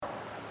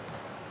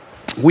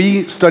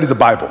We study the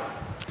Bible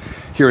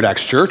here at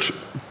Acts Church.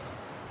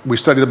 We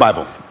study the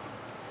Bible.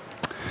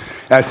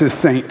 As his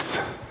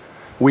saints,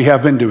 we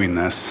have been doing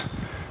this.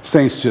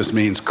 Saints just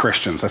means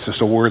Christians. That's just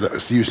a word that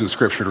is used in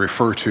Scripture to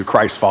refer to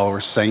Christ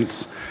followers,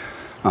 saints.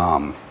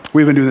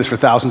 We've been doing this for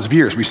thousands of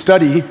years. We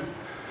study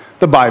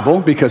the Bible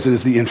because it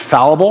is the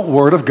infallible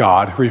Word of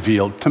God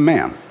revealed to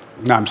man.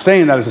 Now, I'm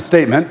saying that as a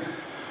statement.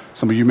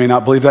 Some of you may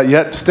not believe that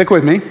yet. Stick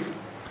with me.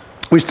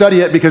 We study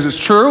it because it's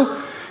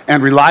true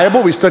and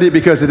reliable. We study it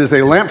because it is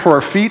a lamp for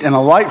our feet and a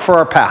light for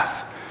our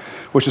path,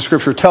 which the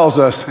Scripture tells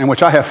us and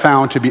which I have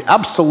found to be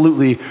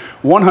absolutely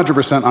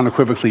 100%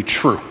 unequivocally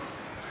true.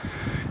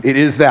 It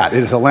is that.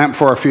 It is a lamp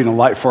for our feet and a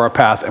light for our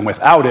path, and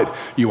without it,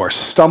 you are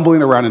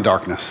stumbling around in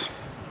darkness.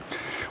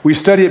 We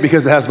study it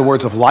because it has the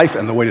words of life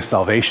and the way to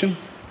salvation.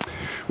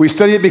 We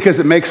study it because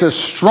it makes us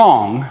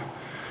strong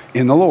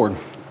in the Lord.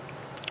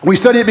 We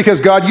study it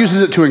because God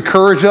uses it to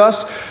encourage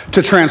us,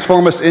 to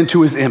transform us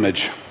into his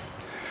image,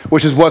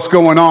 which is what's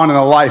going on in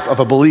the life of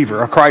a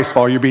believer, a Christ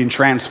follower. You're being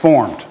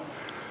transformed.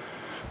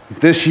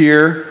 This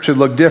year should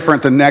look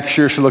different. The next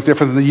year should look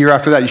different than the year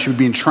after that. You should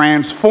be being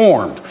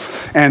transformed.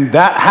 And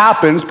that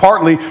happens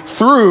partly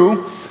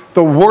through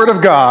the Word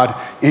of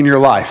God in your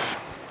life.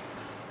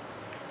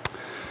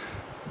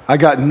 I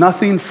got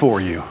nothing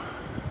for you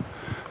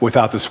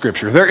without the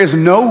Scripture. There is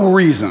no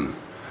reason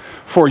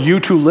for you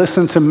to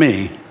listen to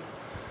me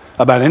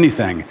about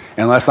anything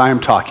unless I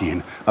am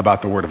talking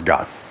about the Word of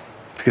God,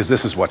 because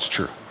this is what's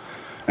true.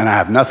 And I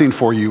have nothing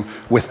for you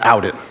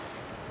without it.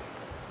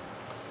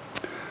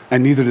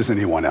 And neither does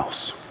anyone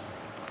else.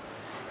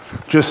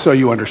 Just so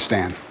you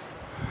understand,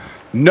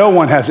 no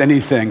one has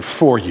anything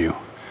for you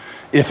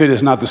if it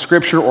is not the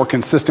Scripture or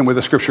consistent with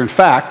the Scripture. In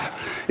fact,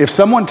 if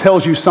someone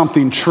tells you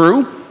something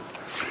true,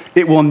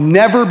 it will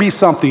never be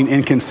something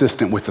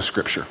inconsistent with the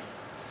Scripture.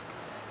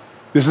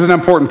 This is an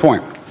important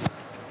point.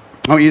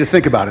 I want you to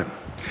think about it.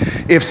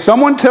 If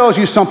someone tells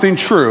you something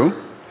true,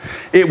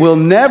 it will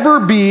never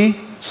be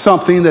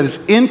something that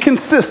is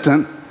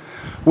inconsistent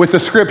with the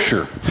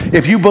Scripture.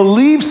 If you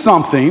believe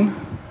something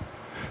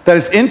that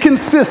is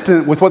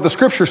inconsistent with what the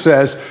Scripture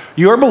says,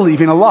 you're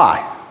believing a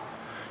lie.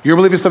 You're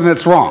believing something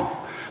that's wrong.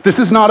 This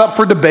is not up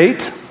for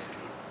debate.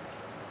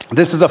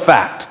 This is a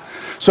fact.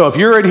 So if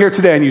you're right here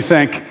today and you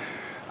think,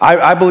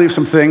 I believe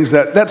some things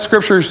that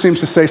Scripture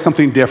seems to say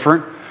something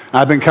different,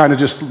 I've been kind of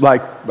just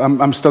like,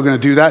 I'm still going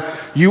to do that,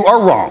 you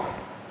are wrong.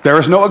 There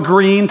is no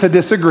agreeing to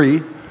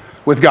disagree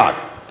with God.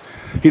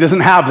 He doesn't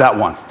have that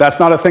one. That's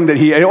not a thing that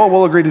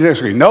we'll agree to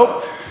disagree.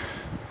 Nope.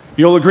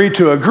 You'll agree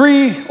to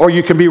agree, or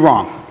you can be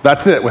wrong.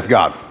 That's it with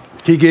God.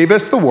 He gave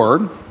us the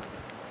Word,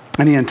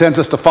 and he intends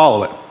us to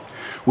follow it.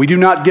 We do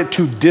not get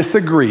to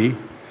disagree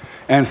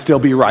and still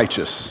be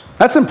righteous.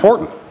 That's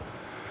important.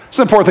 It's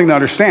an important thing to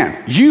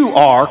understand. You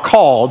are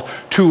called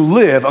to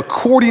live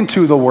according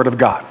to the Word of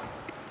God.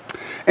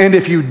 And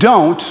if you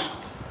don't,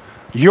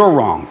 you're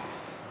wrong.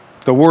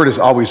 The Word is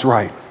always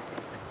right.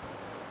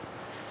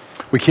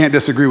 We can't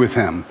disagree with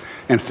him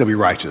and still be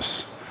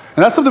righteous.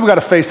 And that's something we've got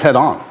to face head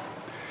on.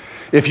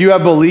 If you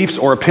have beliefs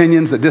or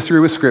opinions that disagree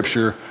with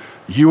Scripture,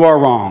 you are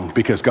wrong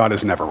because God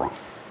is never wrong.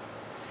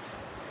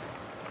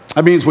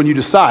 That means when you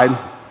decide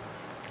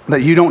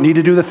that you don't need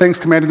to do the things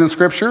commanded in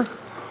Scripture,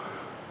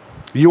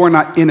 you are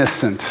not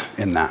innocent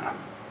in that.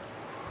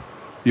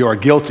 You are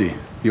guilty.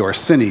 You are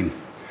sinning.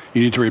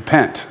 You need to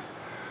repent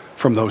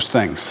from those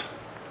things.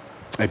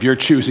 If you're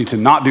choosing to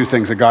not do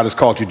things that God has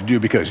called you to do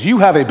because you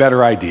have a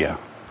better idea,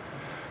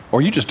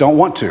 or you just don't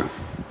want to,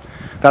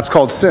 that's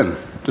called sin.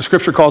 The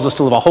Scripture calls us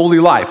to live a holy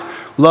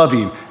life,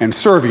 loving and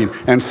serving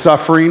and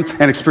suffering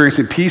and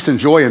experiencing peace and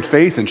joy and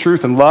faith and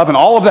truth and love and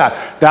all of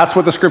that. That's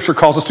what the Scripture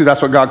calls us to.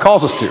 That's what God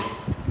calls us to.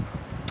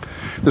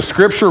 The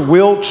Scripture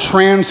will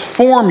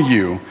transform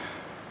you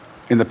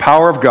in the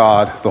power of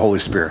God, the Holy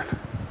Spirit.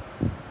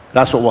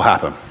 That's what will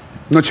happen.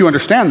 Once you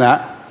understand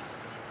that,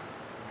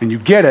 and you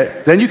get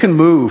it, then you can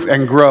move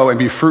and grow and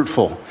be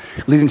fruitful,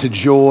 leading to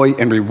joy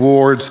and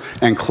rewards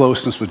and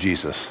closeness with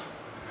Jesus.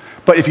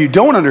 But if you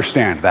don't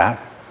understand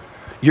that,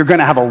 you're going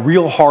to have a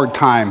real hard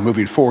time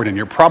moving forward, and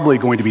you're probably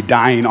going to be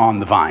dying on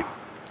the vine.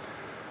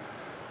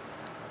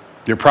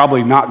 You're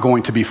probably not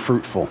going to be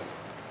fruitful.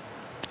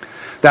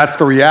 That's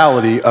the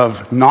reality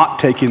of not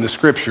taking the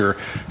Scripture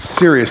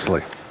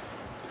seriously.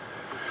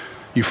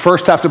 You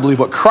first have to believe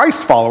what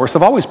Christ followers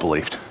have always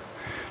believed.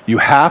 You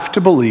have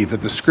to believe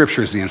that the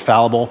Scripture is the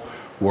infallible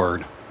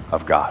Word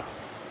of God.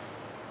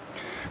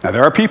 Now,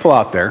 there are people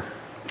out there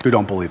who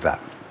don't believe that,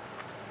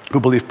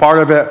 who believe part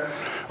of it,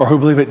 or who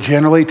believe it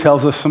generally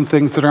tells us some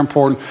things that are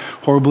important,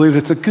 or who believe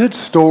it's a good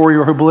story,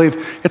 or who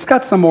believe it's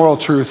got some moral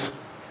truth.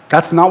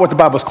 That's not what the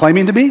Bible is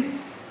claiming to be.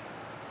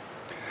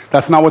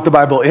 That's not what the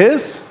Bible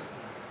is.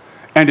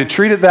 And to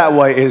treat it that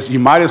way is, you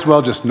might as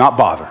well just not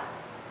bother.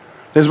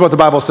 This is what the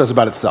Bible says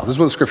about itself. This is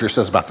what the Scripture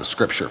says about the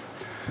Scripture.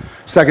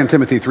 2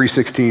 Timothy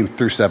 3:16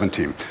 through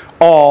 17.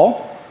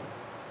 All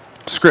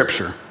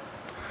Scripture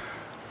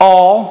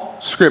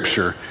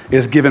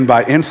is given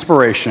by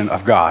inspiration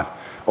of God,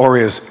 or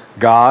is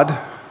God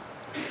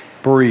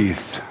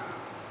breathed.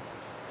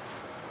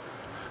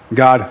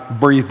 God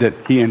breathed it.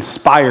 He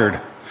inspired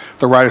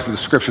the writers of the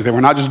scripture. They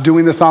were not just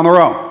doing this on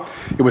their own.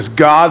 It was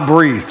God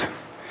breathed.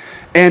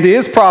 And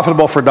is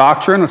profitable for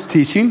doctrine, that's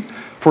teaching,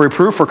 for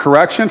reproof, for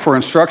correction, for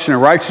instruction in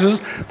righteousness,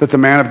 that the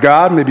man of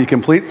God may be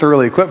complete,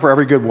 thoroughly equipped for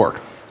every good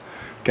work.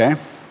 Okay?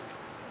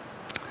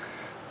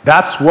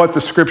 That's what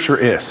the scripture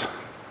is.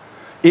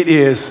 It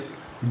is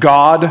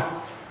God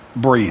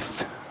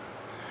breathed.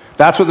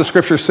 That's what the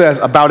scripture says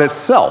about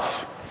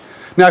itself.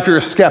 Now, if you're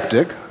a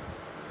skeptic,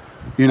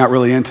 you're not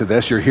really into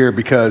this, you're here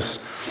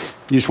because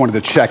you just wanted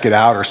to check it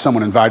out, or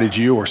someone invited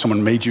you, or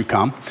someone made you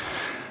come.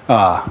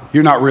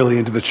 You're not really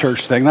into the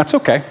church thing. That's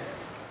okay.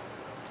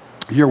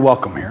 You're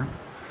welcome here.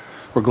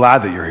 We're glad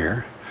that you're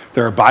here.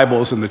 There are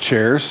Bibles in the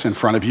chairs in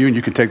front of you, and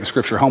you can take the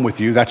scripture home with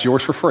you. That's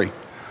yours for free.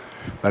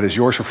 That is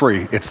yours for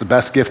free. It's the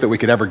best gift that we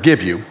could ever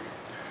give you,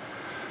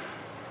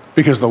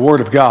 because the Word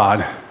of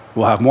God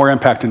will have more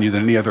impact on you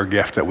than any other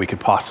gift that we could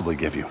possibly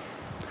give you.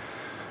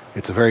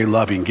 It's a very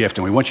loving gift,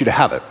 and we want you to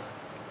have it.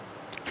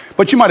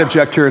 But you might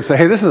object here and say,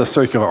 hey, this is a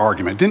circular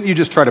argument. Didn't you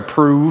just try to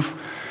prove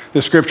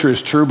the scripture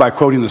is true by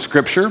quoting the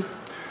scripture?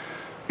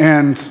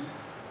 And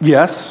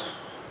yes,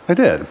 I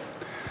did.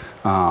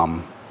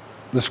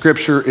 The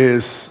scripture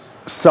is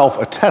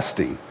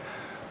self-attesting,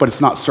 but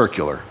it's not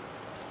circular.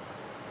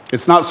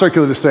 It's not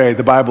circular to say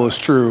the Bible is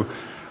true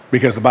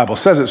because the Bible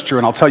says it's true,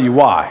 and I'll tell you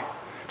why.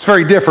 It's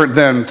very different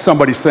than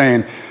somebody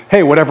saying,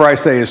 hey, whatever I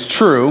say is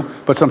true,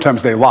 but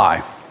sometimes they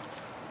lie.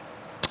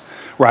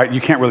 Right?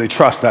 You can't really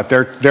trust that.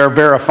 They're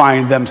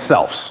verifying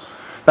themselves.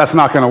 That's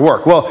not going to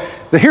work. Well,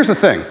 here's the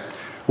thing.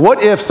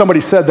 What if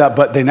somebody said that,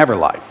 but they never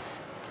lied?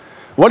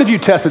 What if you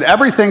tested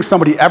everything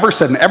somebody ever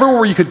said, and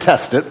everywhere you could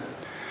test it,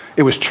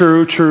 it was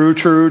true, true,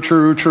 true,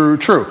 true, true,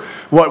 true.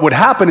 What would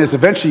happen is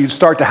eventually you'd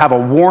start to have a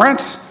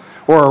warrant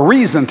or a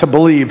reason to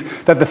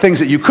believe that the things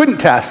that you couldn't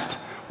test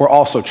were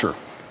also true.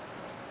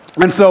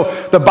 And so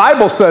the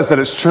Bible says that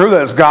it's true,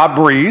 that it's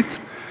God-breathed.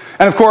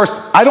 And of course,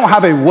 I don't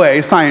have a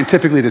way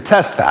scientifically to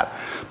test that.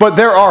 But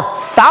there are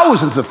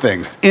thousands of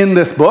things in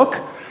this book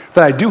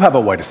that I do have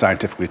a way to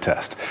scientifically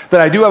test, that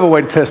I do have a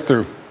way to test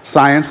through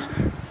science,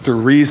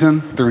 through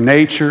reason, through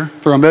nature,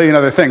 through a million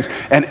other things.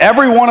 And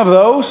every one of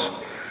those,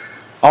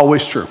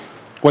 always true.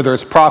 Whether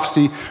it's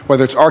prophecy,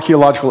 whether it's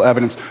archaeological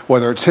evidence,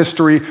 whether it's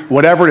history,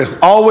 whatever it is,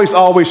 always,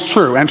 always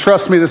true. And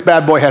trust me, this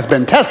bad boy has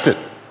been tested.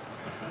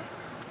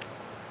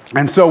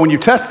 And so when you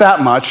test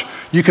that much,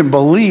 you can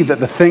believe that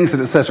the things that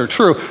it says are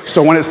true.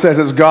 So when it says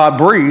it's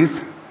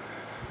God-breathed,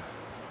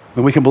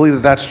 then we can believe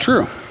that that's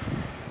true.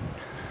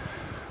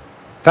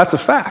 That's a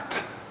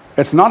fact.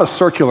 It's not a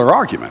circular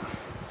argument.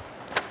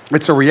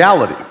 It's a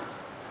reality.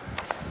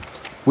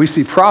 We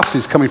see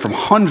prophecies coming from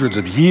hundreds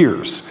of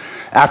years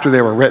after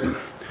they were written.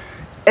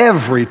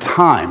 Every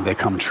time they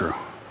come true.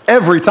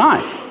 Every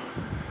time.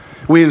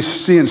 We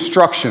see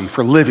instruction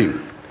for living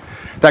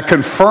that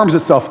confirms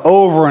itself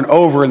over and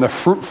over in the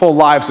fruitful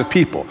lives of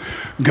people.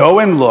 Go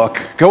and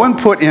look, go and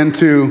put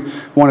into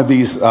one of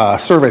these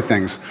survey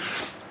things,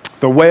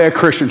 the way a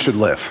Christian should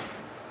live,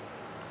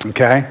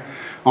 okay?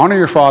 Honor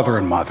your father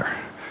and mother.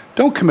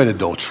 Don't commit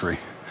adultery.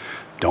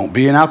 Don't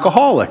be an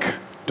alcoholic.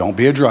 Don't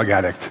be a drug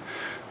addict.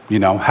 You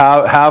know,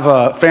 have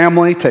a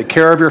family, take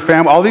care of your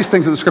family, all these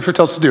things that the scripture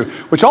tells us to do,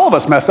 which all of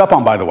us mess up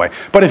on, by the way.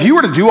 But if you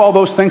were to do all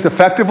those things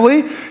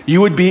effectively, you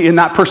would be in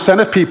that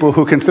percent of people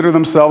who consider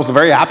themselves the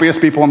very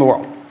happiest people in the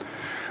world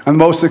and the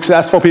most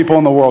successful people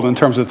in the world in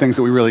terms of the things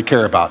that we really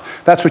care about.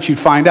 That's what you'd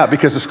find out,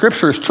 because the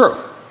scripture is true.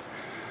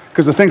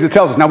 Because the things it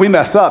tells us, now we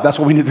mess up, that's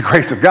why we need the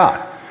grace of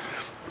God.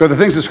 But the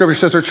things the scripture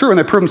says are true, and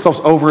they prove themselves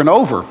over and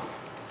over.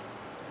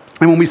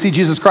 And when we see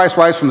Jesus Christ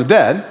rise from the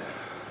dead,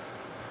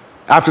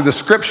 after the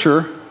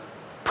scripture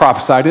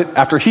prophesied it,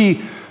 after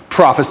he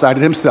prophesied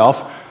it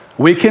himself,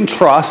 we can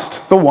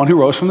trust the one who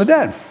rose from the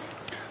dead.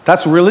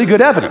 That's really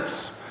good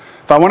evidence.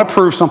 If I want to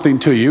prove something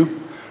to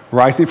you,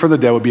 rising from the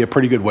dead would be a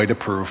pretty good way to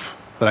prove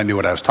that I knew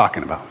what I was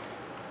talking about.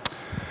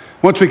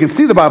 Once we can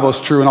see the Bible is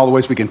true in all the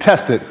ways we can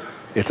test it,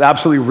 it's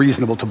absolutely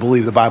reasonable to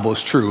believe the Bible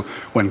is true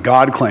when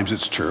God claims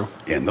it's true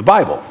in the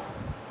Bible.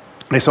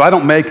 And so I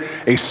don't make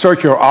a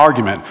circular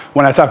argument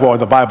when I talk about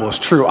whether the Bible is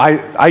true.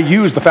 I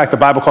use the fact the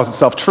Bible calls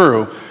itself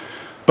true,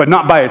 but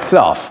not by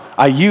itself.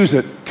 I use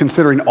it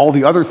considering all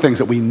the other things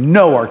that we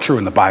know are true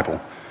in the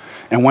Bible.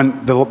 And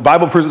when the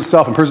Bible proves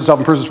itself and proves itself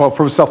and proves itself and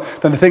proves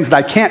itself, then the things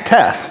that I can't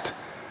test,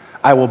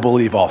 I will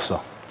believe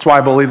also. That's why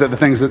I believe that the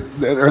things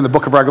that are in the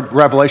book of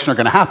Revelation are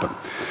going to happen.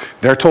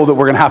 They're told that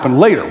we're going to happen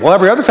later. Well,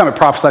 every other time it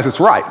prophesies, it's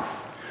right.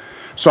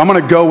 So I'm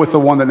going to go with the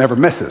one that never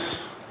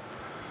misses.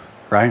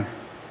 Right?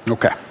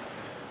 Okay.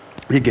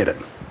 You get it.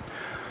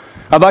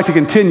 I'd like to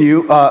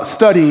continue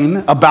studying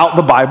about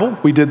the Bible.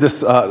 We did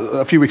this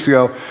a few weeks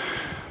ago,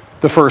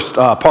 the first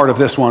part of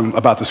this one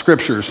about the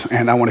scriptures,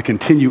 and I want to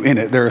continue in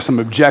it. There are some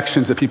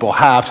objections that people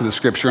have to the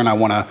scripture, and I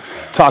want to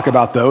talk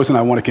about those, and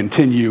I want to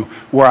continue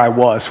where I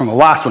was from the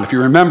last one. If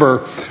you remember,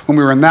 when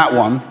we were in that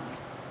one,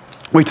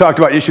 we talked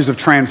about issues of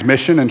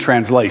transmission and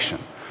translation.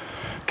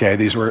 Okay,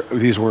 these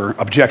were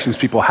objections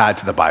people had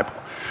to the Bible.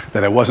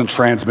 that it wasn't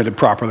transmitted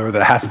properly, or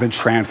that it hasn't been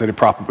translated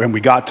properly, and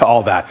we got to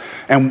all that.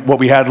 And what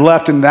we had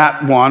left in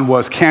that one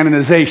was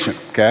canonization,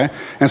 okay?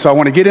 And so I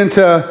want to get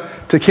into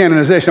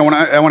canonization.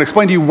 I want to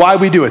explain to you why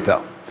we do it,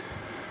 though.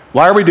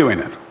 Why are we doing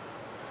it?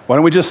 Why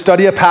don't we just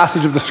study a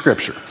passage of the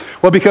Scripture?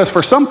 Well, because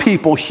for some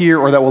people here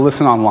or that will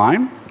listen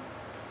online,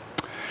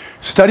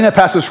 studying a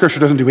passage of Scripture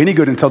doesn't do any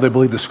good until they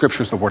believe the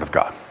Scripture is the Word of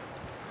God.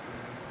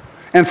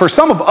 And for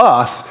some of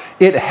us,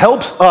 it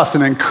helps us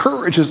and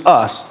encourages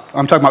us,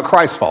 I'm talking about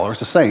Christ followers,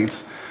 the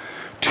saints,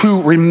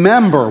 to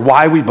remember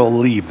why we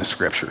believe the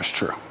Scripture is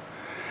true.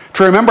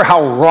 To remember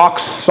how rock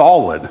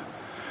solid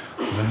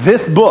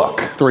this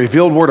book, the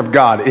revealed Word of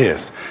God,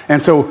 is.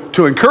 And so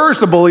to encourage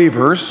the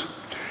believers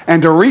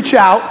and to reach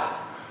out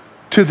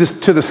to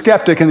the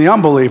skeptic and the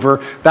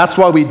unbeliever, that's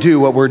why we do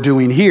what we're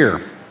doing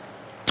here.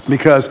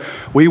 Because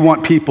we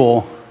want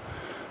people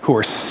who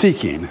are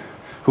seeking,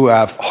 who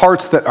have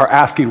hearts that are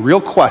asking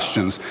real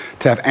questions,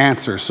 to have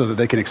answers so that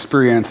they can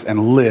experience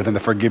and live in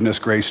the forgiveness,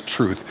 grace,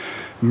 truth,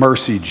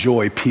 mercy,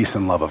 joy, peace,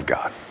 and love of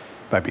God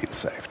by being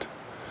saved.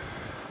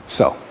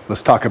 So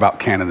let's talk about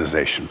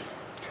canonization.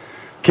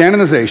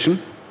 Canonization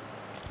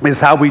is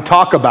how we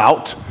talk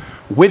about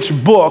which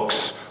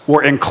books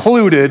were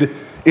included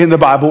in the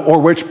Bible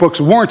or which books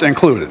weren't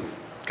included,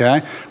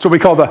 okay? So we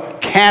call the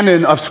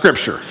canon of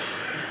Scripture.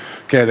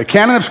 Okay, the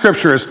canon of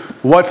Scripture is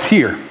what's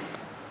here.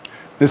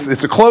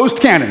 It's a closed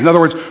canon. In other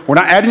words, we're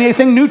not adding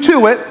anything new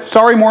to it.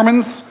 Sorry,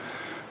 Mormons,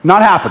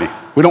 not happening.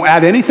 We don't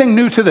add anything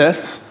new to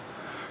this,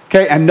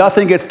 okay, and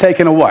nothing gets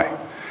taken away.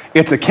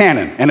 It's a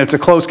canon, and it's a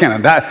closed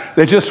canon.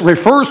 That just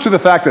refers to the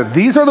fact that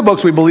these are the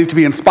books we believe to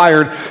be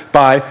inspired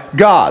by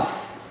God.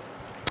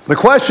 The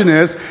question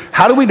is,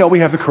 how do we know we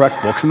have the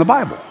correct books in the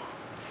Bible?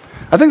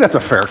 I think that's a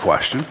fair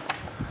question.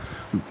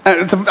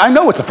 I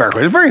know it's a fair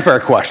question, a very fair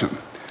question.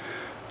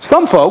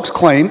 Some folks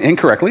claim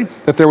incorrectly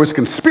that there was a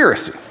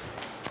conspiracy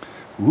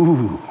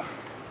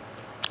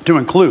to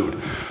include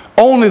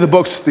only the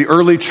books the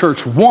early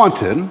church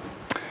wanted,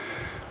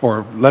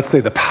 or let's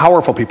say the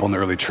powerful people in the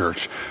early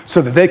church,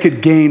 so that they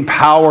could gain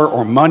power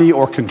or money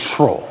or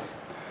control.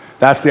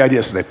 That's the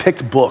idea. So they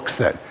picked books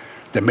that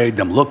made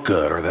them look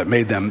good, or that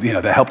made them,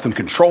 that helped them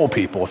control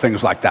people,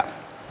 things like that.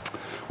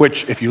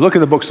 Which, if you look at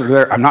the books that are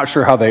there, I'm not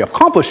sure how they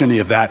accomplish any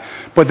of that,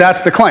 but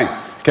that's the claim,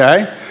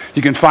 okay?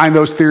 You can find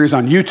those theories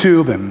on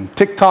YouTube and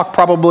TikTok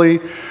probably.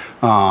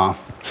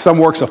 Some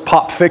works of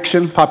pop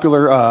fiction,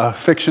 popular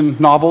fiction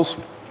novels.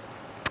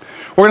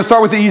 We're going to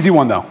start with the easy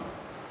one, though.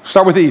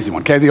 Start with the easy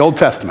one, okay? The Old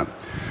Testament.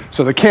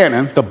 So the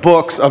canon, the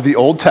books of the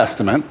Old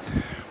Testament,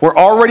 were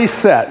already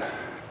set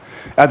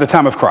at the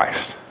time of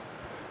Christ,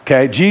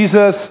 okay?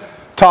 Jesus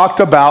talked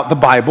about the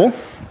Bible,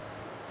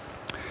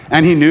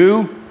 and he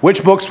knew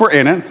which books were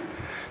in it,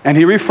 and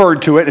he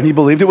referred to it, and he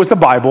believed it was the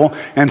Bible,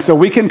 and so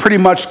we can pretty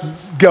much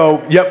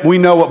go, yep, we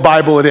know what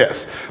Bible it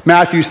is.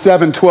 Matthew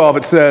 7:12,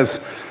 it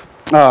says,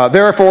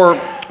 therefore,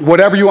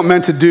 whatever you want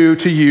men to do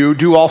to you,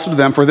 do also to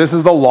them, for this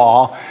is the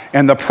law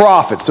and the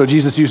prophets. So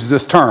Jesus uses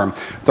this term,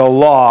 the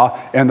law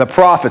and the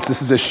prophets.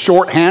 This is a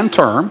shorthand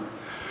term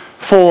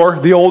for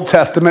the Old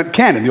Testament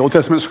canon, the Old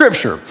Testament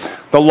Scripture.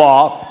 The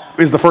law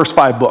is the first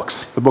 5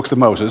 books, the books of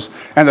Moses,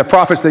 and the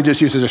prophets they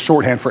just use as a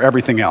shorthand for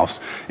everything else,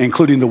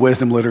 including the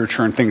wisdom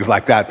literature and things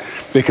like that,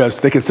 because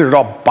they considered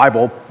all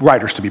Bible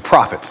writers to be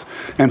prophets.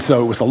 And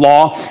so it was the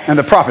law and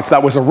the prophets.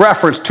 That was a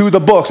reference to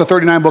the books, the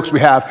 39 books we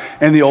have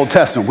in the Old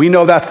Testament. We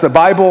know that's the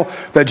Bible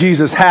that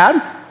Jesus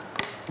had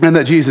and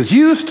that Jesus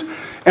used,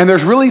 and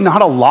there's really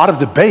not a lot of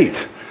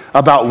debate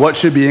about what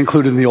should be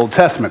included in the Old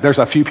Testament. There's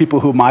a few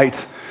people who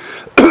might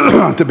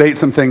debate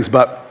some things,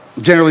 but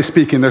generally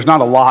speaking, there's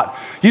not a lot.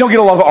 You don't get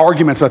a lot of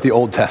arguments about the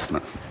Old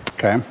Testament,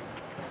 okay?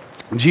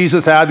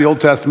 Jesus had the Old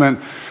Testament.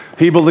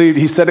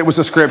 He said it was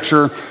a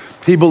Scripture.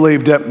 He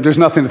believed it. There's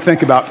nothing to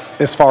think about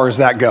as far as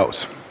that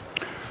goes.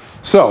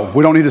 So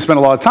we don't need to spend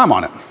a lot of time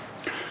on it.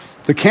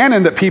 The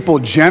canon that people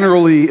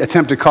generally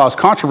attempt to cause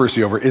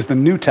controversy over is the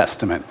New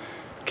Testament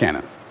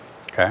canon,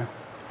 okay?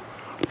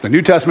 The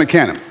New Testament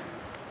canon.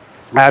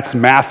 That's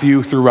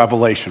Matthew through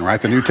Revelation,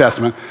 right? The New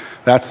Testament,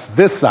 that's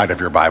this side of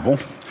your Bible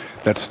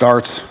that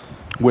starts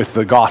with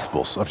the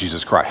Gospels of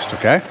Jesus Christ,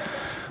 okay?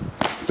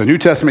 The New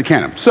Testament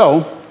canon.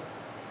 So,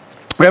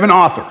 we have an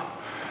author,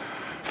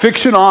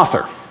 fiction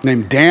author,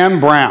 named Dan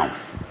Brown.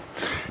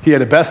 He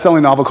had a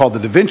best-selling novel called The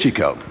Da Vinci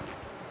Code.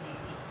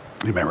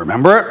 You may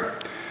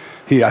remember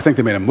it. I think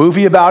they made a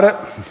movie about it.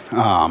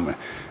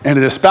 And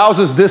it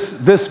espouses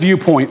this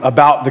viewpoint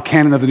about the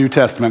canon of the New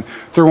Testament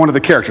through one of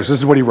the characters. This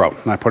is what he wrote,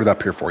 and I put it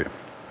up here for you.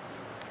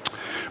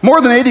 More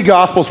than 80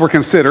 Gospels were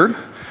considered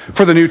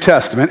for the New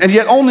Testament, and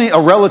yet only a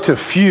relative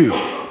few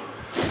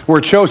were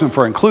chosen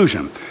for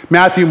inclusion.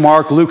 Matthew,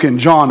 Mark, Luke, and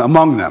John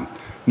among them.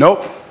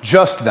 Nope,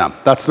 just them.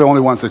 That's the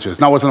only ones that chose.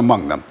 No, it wasn't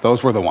among them.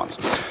 Those were the ones.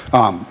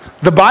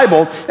 The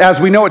Bible, as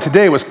we know it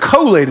today, was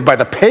collated by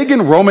the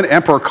pagan Roman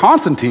Emperor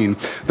Constantine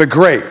the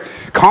Great.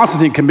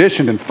 Constantine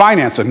commissioned and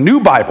financed a new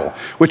Bible,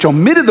 which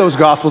omitted those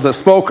Gospels that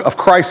spoke of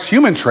Christ's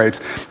human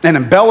traits and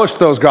embellished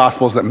those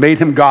Gospels that made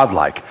him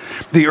godlike.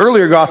 The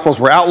earlier Gospels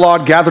were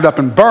outlawed, gathered up,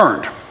 and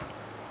burned.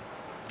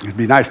 It'd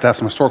be nice to have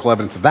some historical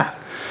evidence of that.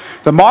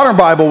 The modern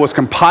Bible was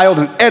compiled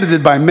and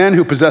edited by men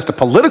who possessed a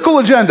political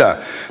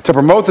agenda to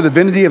promote the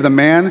divinity of the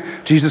man,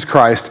 Jesus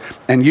Christ,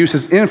 and use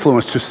his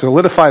influence to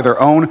solidify their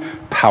own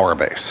power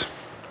base.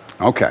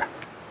 Okay,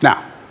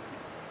 now,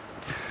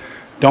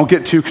 don't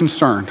get too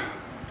concerned,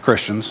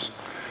 Christians,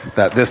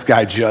 that this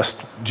guy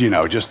just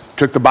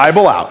took the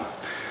Bible out,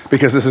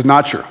 because this is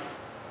not true.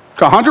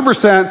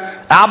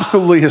 100%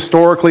 absolutely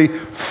historically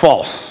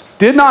false.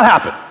 Did not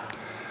happen.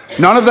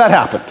 None of that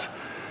happened.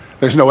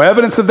 There's no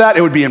evidence of that.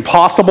 It would be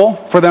impossible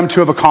for them to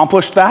have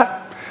accomplished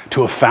that,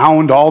 to have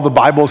found all the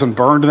Bibles and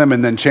burned them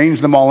and then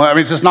changed them all. I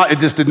mean, it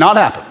just did not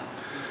happen.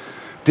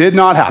 Did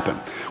not happen.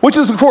 Which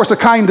is, of course, a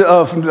kind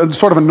of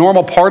sort of a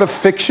normal part of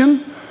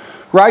fiction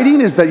writing,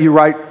 is that you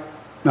write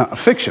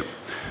fiction,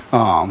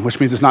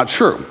 which means it's not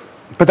true.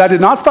 But that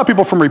did not stop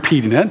people from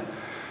repeating it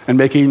and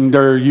making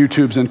their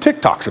YouTubes and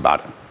TikToks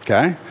about it,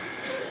 okay?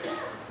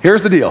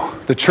 Here's the deal.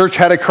 The church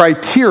had a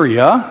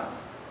criteria,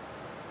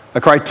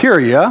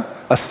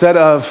 a set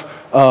of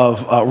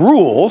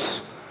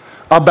rules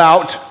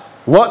about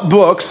what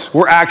books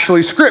were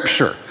actually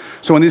scripture.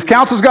 So when these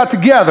councils got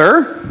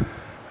together,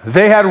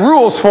 they had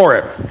rules for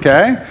it,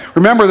 okay?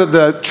 Remember that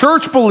the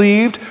church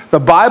believed the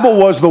Bible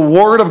was the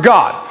Word of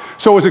God.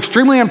 So it was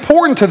extremely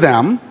important to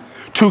them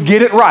to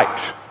get it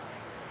right.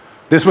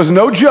 This was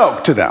no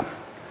joke to them.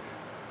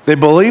 They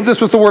believed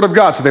this was the Word of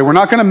God, so they were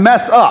not going to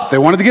mess up. They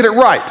wanted to get it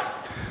right.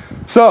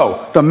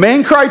 So the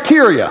main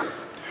criteria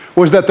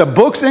was that the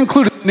books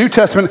included in the New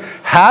Testament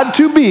had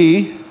to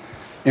be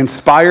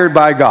inspired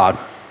by God.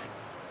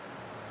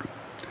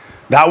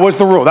 That was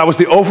the rule. That was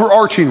the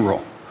overarching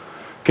rule.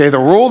 Okay, the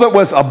rule that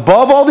was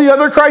above all the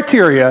other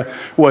criteria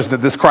was that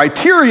this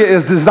criteria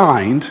is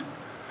designed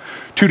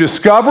to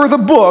discover the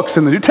books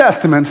in the New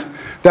Testament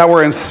that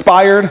were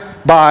inspired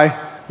by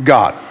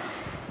God.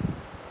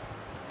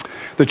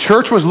 The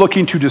church was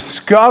looking to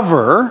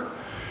discover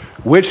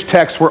which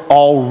texts were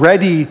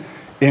already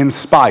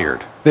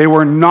inspired. They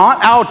were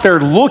not out there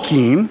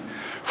looking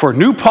for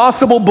new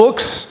possible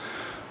books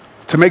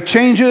to make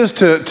changes,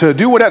 to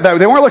do whatever.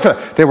 They weren't looking for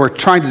that. They were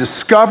trying to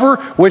discover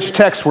which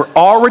texts were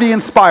already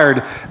inspired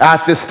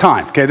at this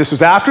time. Okay, this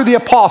was after the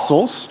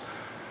apostles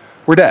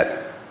were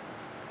dead.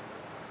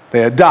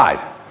 They had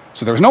died.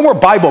 So there was no more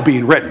Bible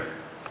being written.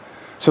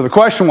 So the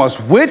question was,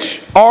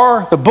 which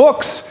are the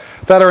books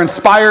that are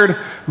inspired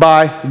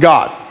by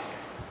God?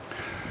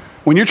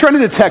 When you're trying to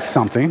detect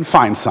something,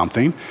 find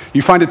something,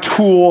 you find a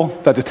tool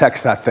that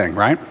detects that thing,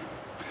 right?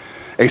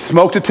 A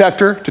smoke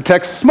detector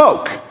detects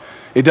smoke.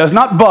 It does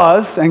not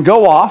buzz and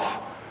go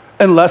off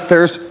unless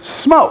there's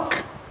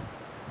smoke.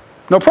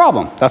 No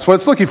problem. That's what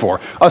it's looking for.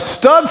 A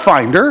stud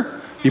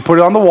finder, you put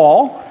it on the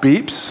wall,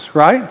 beeps,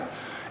 right?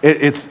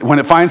 When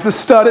it finds the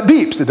stud, it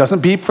beeps. It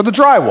doesn't beep for the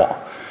drywall.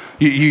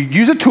 You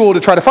use a tool to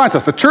try to find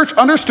stuff. The church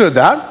understood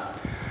that,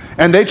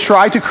 and they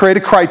tried to create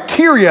a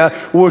criteria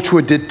which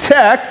would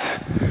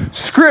detect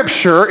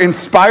Scripture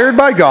inspired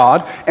by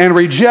God and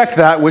reject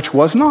that which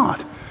was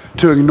not,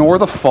 to ignore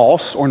the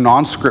false or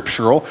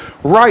non-scriptural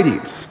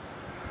writings.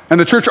 And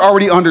the church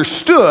already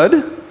understood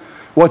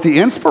what the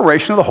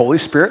inspiration of the Holy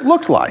Spirit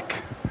looked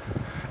like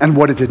and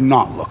what it did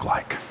not look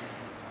like.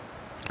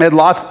 They had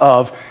lots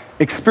of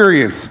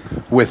experience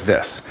with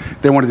this.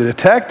 They wanted to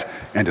detect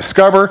and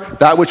discover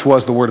that which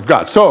was the Word of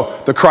God.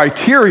 So the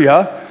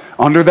criteria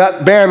under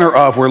that banner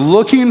of we're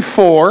looking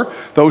for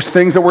those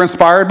things that were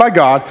inspired by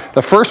God,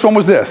 the first one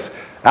was this: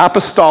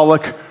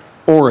 apostolic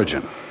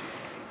origin.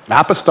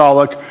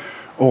 Apostolic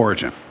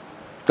origin.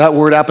 That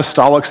word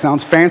apostolic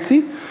sounds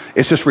fancy.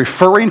 It's just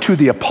referring to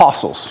the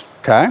apostles,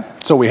 okay?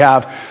 So we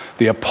have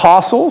the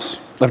apostles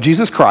of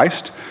Jesus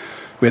Christ.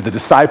 We have the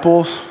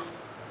disciples.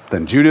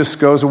 Then Judas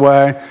goes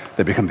away.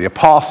 They become the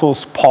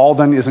apostles. Paul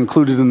then is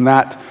included in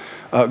that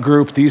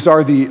group. These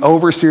are the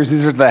overseers.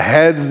 These are the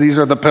heads. These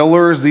are the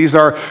pillars. These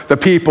are the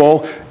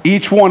people,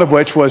 each one of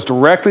which was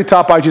directly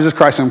taught by Jesus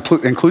Christ,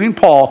 including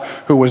Paul,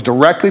 who was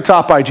directly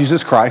taught by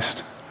Jesus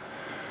Christ,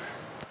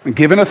 and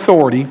given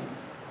authority.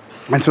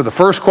 And so the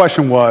first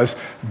question was,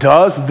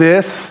 does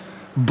this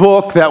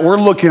book that we're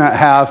looking at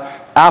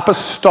have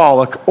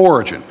apostolic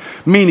origin?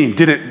 Meaning,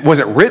 was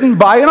it written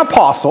by an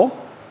apostle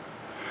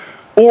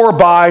or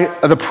by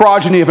the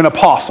progeny of an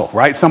apostle,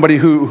 right? Somebody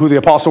who the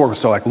apostle was.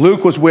 So like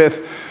Luke was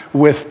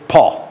with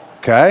Paul,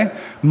 okay?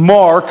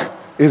 Mark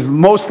is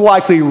most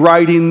likely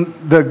writing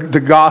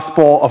the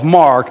Gospel of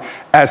Mark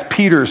as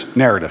Peter's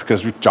narrative,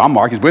 because John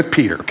Mark is with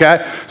Peter,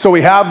 okay? So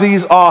we have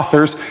these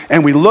authors,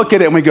 and we look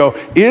at it and we go,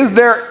 is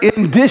there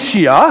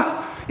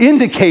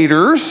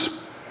indicators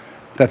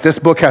that this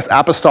book has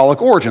apostolic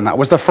origin? That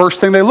was the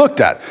first thing they looked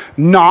at.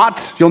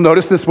 Not, you'll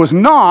notice this was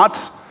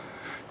not,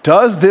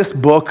 does this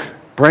book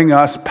bring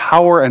us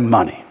power and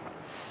money?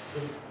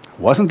 It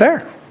wasn't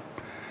there.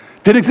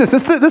 Did exist.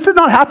 This did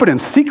not happen in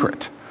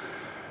secret.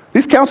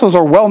 These councils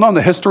are well known.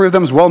 The history of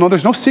them is well known.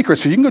 There's no secret,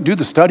 so you can go do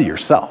the study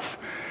yourself.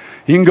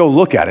 You can go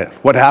look at it,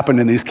 what happened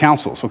in these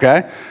councils,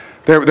 okay?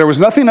 There was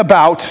nothing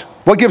about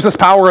what gives us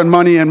power and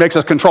money and makes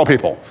us control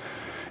people.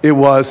 It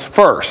was,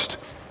 first,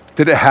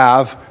 did it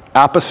have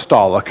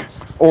apostolic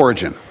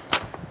origin.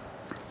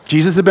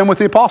 Jesus had been with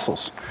the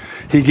apostles.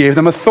 He gave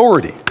them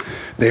authority.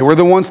 They were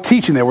the ones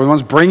teaching. They were the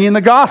ones bringing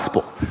the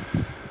gospel.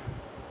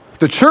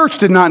 The church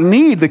did not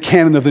need the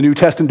canon of the New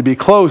Testament to be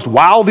closed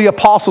while the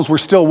apostles were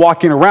still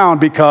walking around,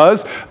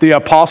 because the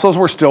apostles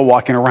were still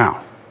walking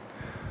around.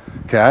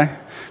 Okay?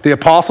 The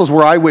apostles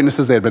were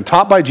eyewitnesses. They had been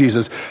taught by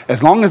Jesus.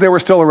 As long as they were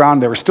still around,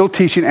 they were still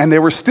teaching, and they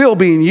were still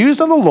being used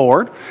of the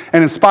Lord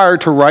and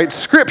inspired to write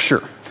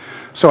Scripture.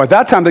 So at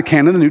that time, the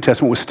canon of the New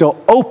Testament was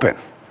still open.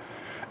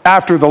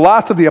 After the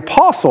last of the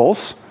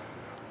apostles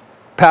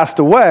passed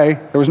away,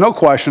 there was no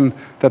question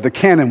that the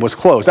canon was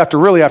closed. After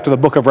the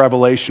book of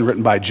Revelation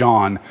written by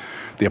John,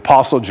 the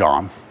Apostle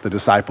John, the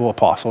disciple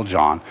Apostle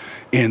John,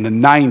 in the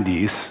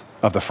 90s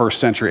of the first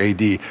century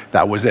AD,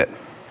 that was it.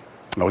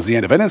 That was the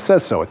end of it, and it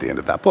says so at the end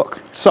of that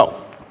book.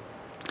 So,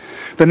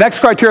 the next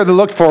criteria they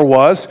looked for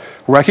was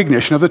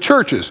recognition of the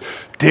churches.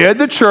 Did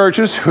the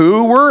churches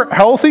who were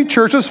healthy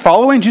churches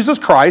following Jesus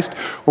Christ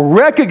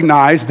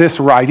recognize this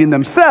writing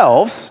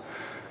themselves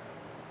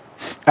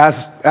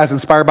as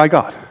inspired by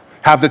God?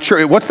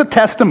 What's the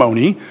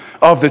testimony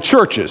of the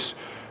churches?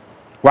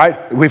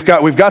 Right? We've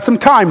got some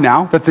time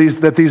now that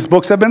these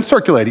books have been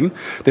circulating.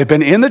 They've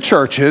been in the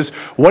churches.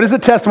 What is the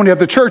testimony of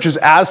the churches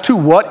as to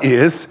what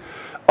is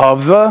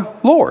of the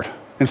Lord,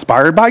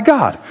 inspired by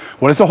God?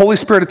 What is the Holy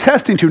Spirit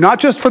attesting to, not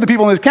just for the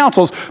people in his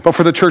councils, but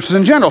for the churches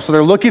in general? So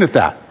they're looking at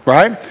that,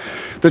 right?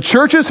 The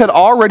churches had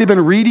already been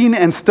reading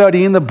and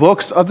studying the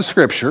books of the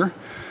Scripture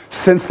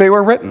since they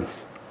were written.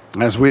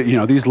 As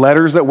these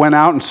letters that went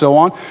out and so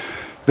on,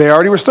 they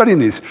already were studying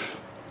these.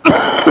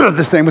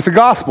 The same with the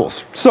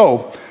Gospels.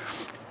 So,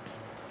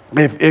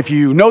 if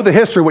you know the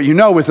history, what you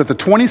know is that the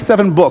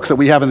 27 books that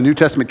we have in the New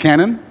Testament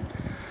canon,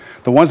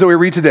 the ones that we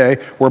read today,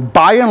 were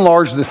by and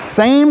large the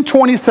same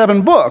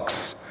 27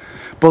 books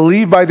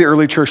believed by the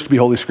early church to be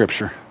Holy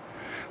Scripture.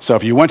 So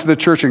if you went to the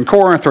church in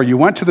Corinth, or you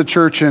went to the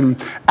church in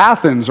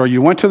Athens, or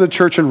you went to the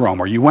church in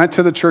Rome, or you went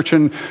to the church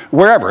in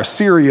wherever,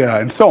 Syria,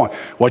 and so on,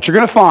 what you're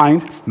going to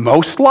find,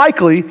 most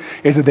likely,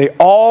 is that they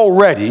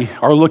already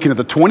are looking at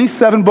the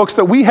 27 books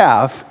that we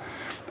have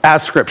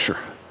as Scripture.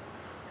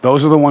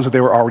 Those are the ones that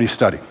they were already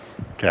studying,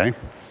 okay?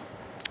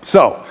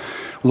 So,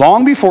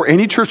 long before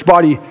any church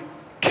body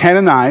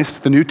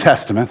canonized the New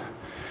Testament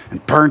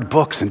and burned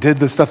books and did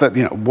the stuff that,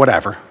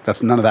 whatever,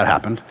 none of that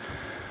happened,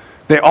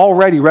 they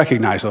already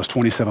recognized those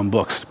 27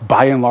 books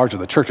by and large of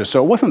the churches.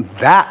 So it wasn't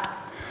that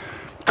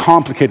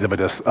complicated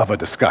of a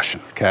discussion,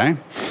 okay?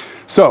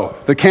 So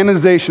the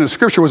canonization of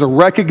Scripture was a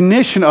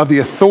recognition of the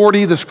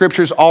authority the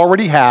Scriptures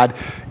already had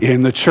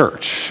in the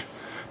church.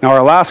 Now,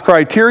 our last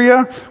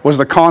criteria was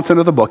the content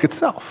of the book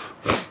itself,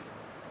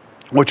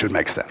 which would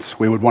make sense.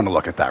 We would want to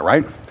look at that,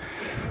 right?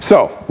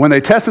 So when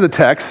they tested the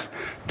text,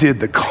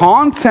 did the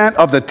content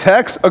of the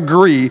text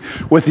agree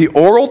with the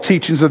oral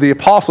teachings of the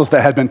apostles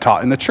that had been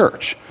taught in the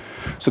church?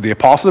 So the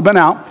apostles have been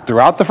out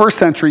throughout the first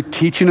century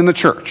teaching in the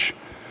church.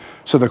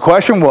 So the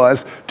question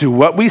was, do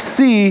what we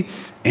see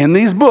in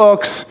these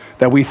books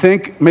that we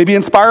think may be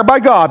inspired by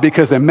God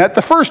because they met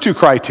the first two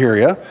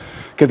criteria,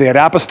 because they had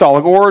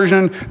apostolic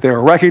origin, they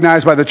were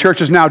recognized by the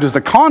churches, now does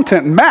the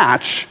content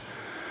match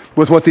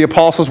with what the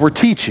apostles were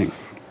teaching?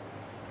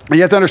 And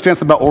you have to understand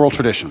something about oral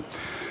tradition,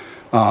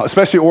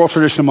 especially oral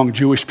tradition among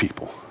Jewish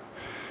people.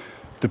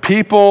 The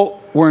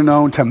people were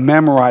known to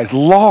memorize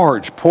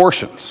large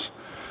portions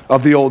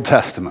of the Old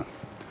Testament.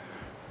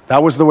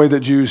 That was the way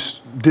that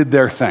Jews did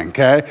their thing,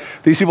 okay?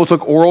 These people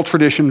took oral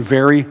tradition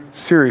very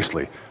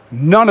seriously.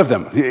 None of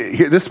them,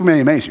 this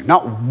may amaze you,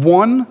 not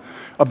one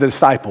of the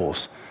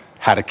disciples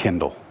had a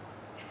Kindle,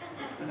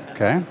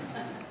 okay?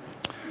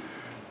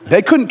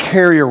 They couldn't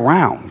carry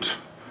around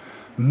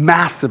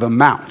massive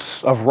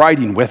amounts of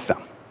writing with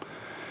them,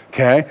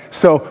 okay?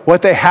 So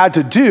what they had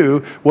to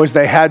do was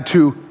they had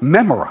to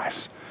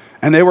memorize.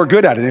 And they were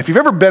good at it. If you've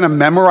ever been a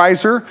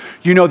memorizer,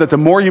 you know that the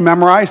more you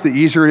memorize, the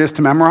easier it is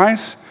to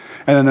memorize.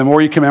 And then the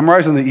more you can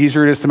memorize, and the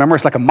easier it is to memorize.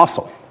 It's like a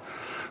muscle,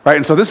 right?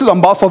 And so this is a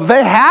muscle that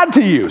they had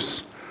to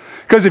use.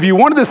 Because if you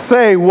wanted to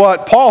say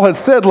what Paul had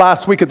said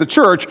last week at the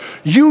church,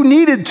 you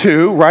needed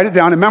to write it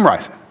down and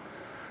memorize it,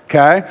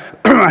 okay?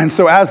 And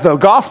so as the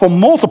gospel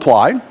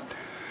multiplied,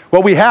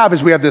 what we have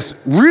is we have this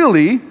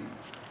really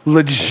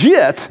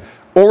legit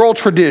oral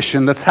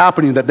tradition that's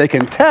happening that they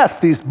can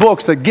test these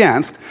books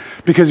against,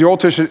 because the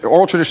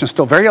oral tradition is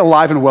still very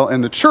alive and well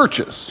in the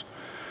churches.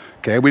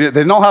 Okay, they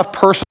didn't all have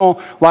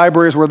personal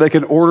libraries where they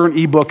could order an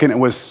ebook and it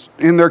was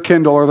in their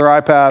Kindle or their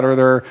iPad or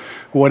their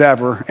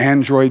whatever,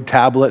 Android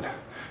tablet,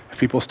 if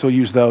people still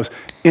use those,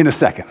 in a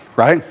second,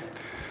 right?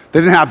 They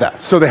didn't have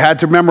that, so they had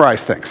to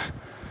memorize things.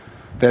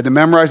 They had to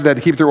memorize, they had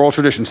to keep their oral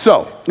tradition.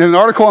 So, in an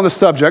article on the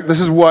subject,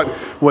 this is what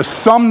was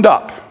summed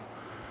up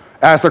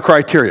as the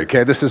criteria,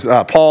 okay? This is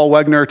Paul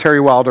Wegner, Terry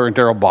Wilder, and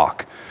Darrell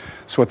Bock.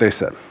 That's what they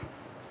said.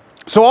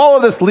 So all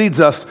of this leads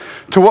us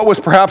to what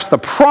was perhaps the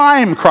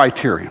prime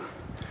criterion.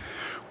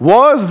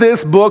 Was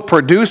this book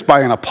produced by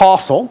an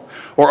apostle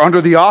or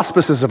under the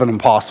auspices of an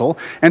apostle?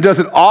 And does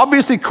it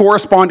obviously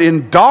correspond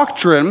in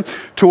doctrine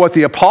to what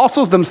the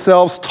apostles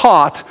themselves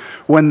taught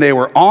when they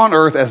were on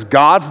earth as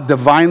God's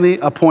divinely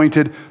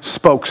appointed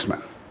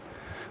spokesman?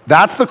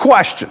 That's the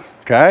question,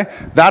 okay?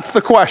 That's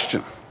the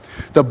question.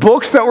 The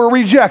books that were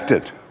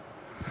rejected,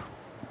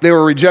 they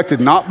were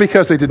rejected not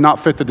because they did not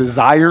fit the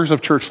desires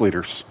of church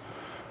leaders.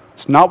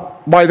 It's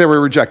not why they were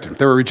rejected.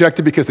 They were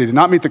rejected because they did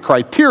not meet the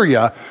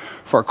criteria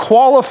for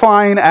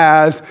qualifying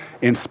as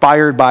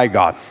inspired by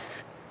God.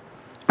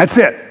 That's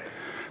it.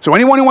 So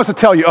anyone who wants to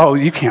tell you, oh,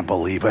 you can't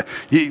believe it,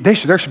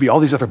 there should be all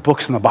these other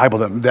books in the Bible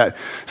that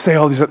say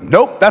all these,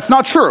 nope, that's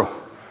not true.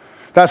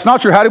 That's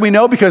not true. How do we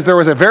know? Because there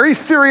was a very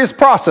serious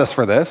process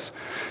for this.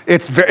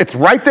 It's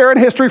right there in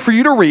history for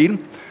you to read.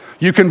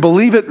 You can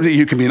believe it.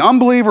 You can be an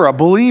unbeliever, a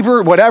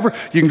believer, whatever.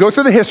 You can go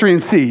through the history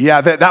and see,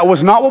 yeah, that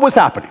was not what was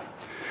happening.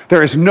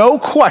 There is no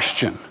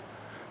question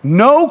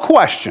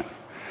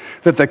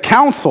that the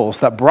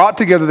councils that brought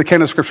together the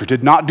canon of Scripture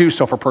did not do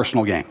so for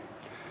personal gain.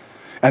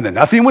 And that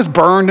nothing was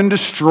burned and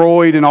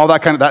destroyed and all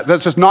that kind of,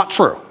 that's just not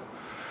true.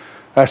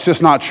 That's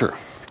just not true,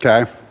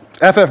 okay?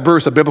 F.F.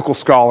 Bruce, a biblical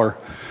scholar,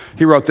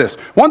 he wrote this: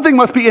 one thing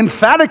must be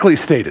emphatically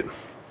stated.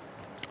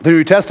 The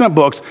New Testament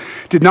books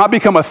did not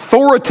become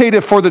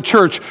authoritative for the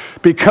church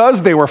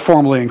because they were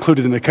formally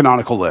included in the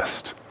canonical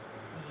list.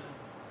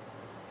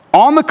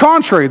 On the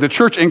contrary, the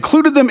church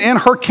included them in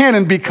her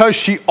canon because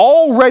she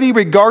already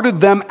regarded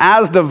them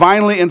as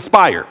divinely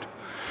inspired.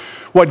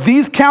 What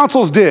these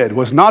councils did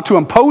was not to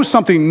impose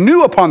something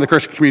new upon the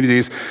Christian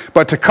communities,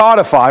 but to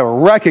codify or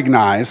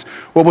recognize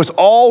what was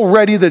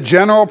already the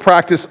general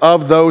practice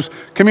of those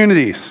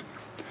communities.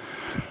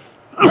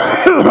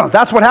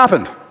 That's what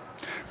happened.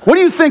 What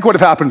do you think would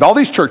have happened to all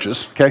these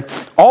churches, okay,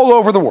 all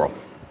over the world?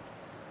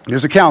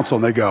 There's a council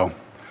and they go,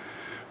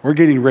 we're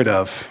getting rid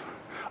of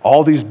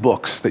all these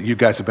books that you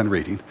guys have been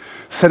reading.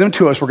 Send them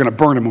to us, we're going to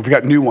burn them, we've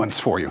got new ones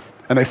for you.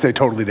 And they say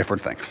totally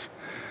different things,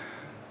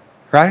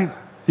 right?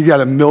 You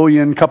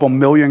got couple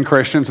million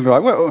Christians, and they're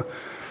like, well,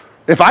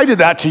 if I did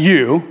that to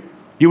you,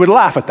 you would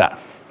laugh at that,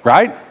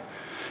 right?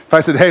 If I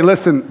said, hey,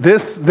 listen,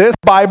 this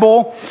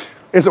Bible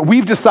is that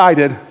we've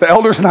decided, the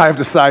elders and I have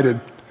decided,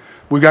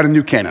 we've got a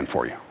new canon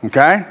for you,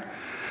 okay?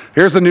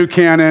 Here's the new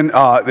canon.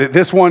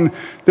 This one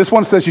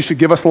says you should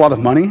give us a lot of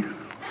money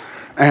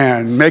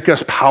and make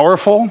us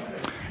powerful,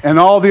 and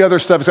all the other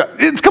stuff.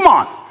 Come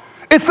on,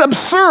 it's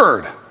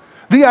absurd.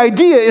 The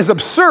idea is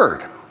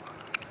absurd.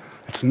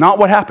 It's not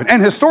what happened.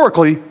 And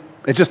historically,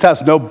 it just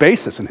has no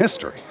basis in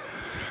history.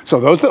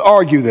 So those that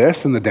argue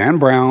this, and the Dan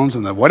Browns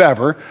and the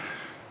whatever,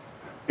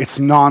 it's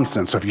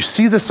nonsense. So if you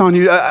see this on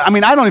you, I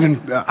don't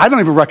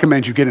even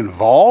recommend you get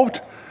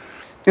involved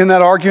in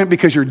that argument,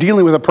 because you're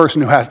dealing with a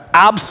person who has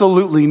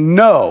absolutely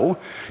no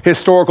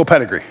historical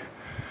pedigree.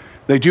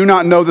 They do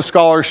not know the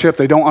scholarship.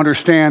 They don't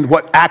understand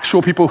what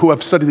actual people who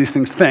have studied these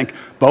things think.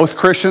 Both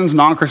Christians,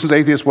 non-Christians,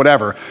 atheists,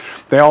 whatever,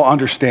 they all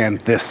understand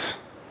this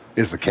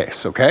is the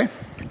case, okay?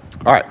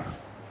 All right,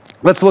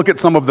 let's look at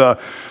some of the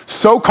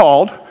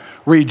so-called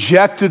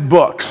rejected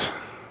books.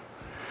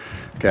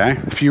 Okay,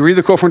 if you read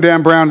the quote from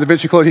Dan Brown, Da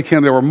Vinci Code,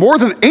 there were more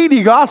than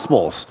 80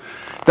 gospels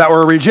that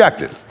were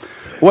rejected.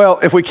 Well,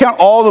 if we count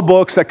all the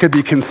books that could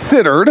be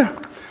considered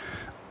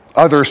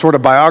other sort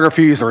of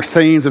biographies or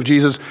sayings of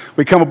Jesus,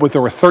 we come up with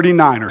there were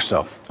 39 or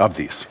so of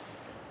these.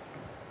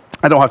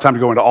 I don't have time to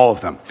go into all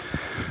of them.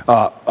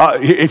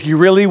 If you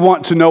really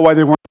want to know why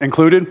they weren't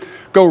included,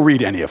 go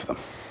read any of them.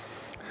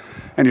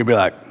 And you'll be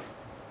like,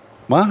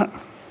 what?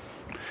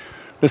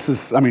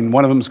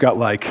 One of them's got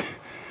like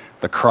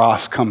the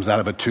cross comes out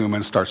of a tomb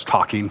and starts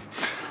talking.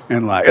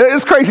 And like,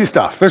 it's crazy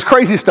stuff. There's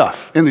crazy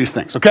stuff in these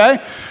things,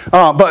 okay?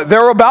 But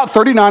there were about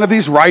 39 of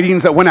these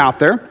writings that went out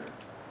there.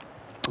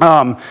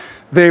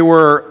 They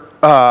were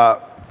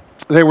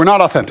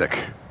not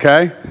authentic,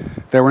 okay?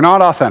 They were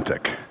not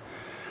authentic.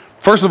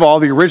 First of all,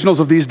 the originals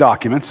of these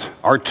documents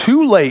are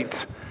too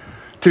late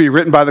to be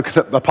written by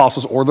the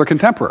apostles or their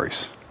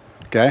contemporaries,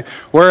 okay?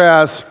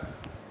 Whereas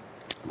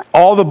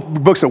all the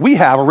books that we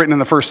have are written in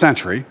the first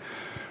century.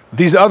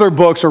 These other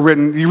books are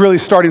written, you're really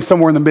starting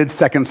somewhere in the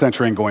mid-second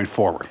century and going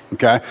forward,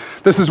 okay?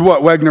 This is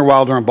what Wegner,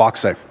 Wilder, and Bach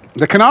say.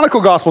 The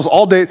canonical Gospels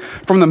all date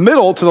from the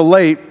middle to the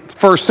late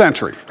first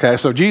century, okay?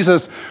 So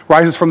Jesus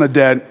rises from the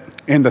dead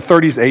in the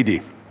 30s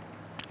AD.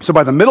 So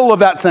by the middle of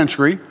that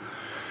century,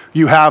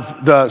 you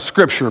have the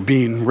Scripture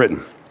being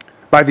written.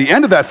 By the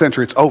end of that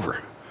century, it's over.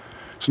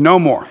 It's no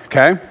more,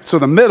 okay? So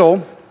the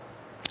middle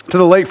to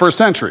the late first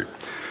century.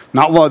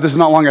 This is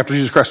not long after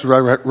Jesus Christ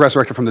was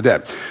resurrected from the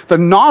dead. The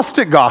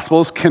Gnostic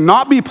Gospels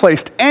cannot be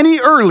placed any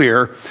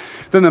earlier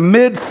than the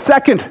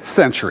mid-second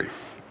century.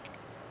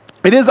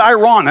 It is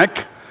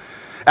ironic,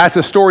 as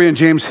historian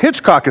James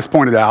Hitchcock has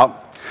pointed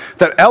out,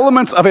 that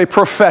elements of a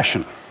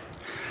profession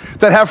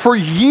that have for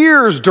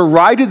years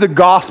derided the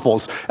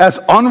Gospels as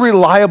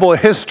unreliable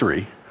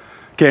history,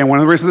 okay, and one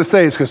of the reasons they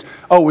say is because,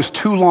 it was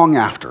too long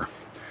after,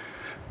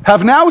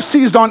 have now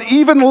seized on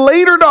even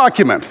later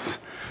documents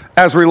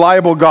as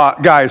reliable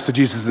guides to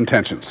Jesus'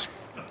 intentions.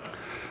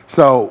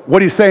 So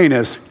what he's saying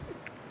is,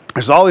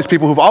 there's all these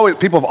people have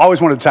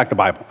always wanted to attack the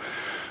Bible.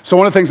 So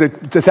one of the things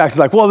that this act is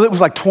like, well, it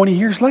was like 20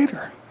 years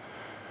later.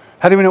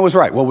 How do we know it was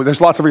right? Well, there's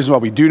lots of reasons why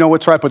we do know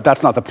what's right, but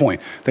that's not the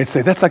point. They'd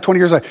say, that's like 20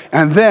 years later.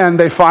 And then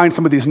they find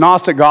some of these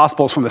Gnostic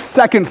Gospels from the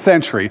 2nd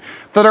century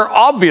that are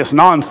obvious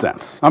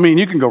nonsense. I mean,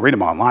 you can go read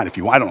them online if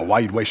you want. I don't know why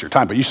you'd waste your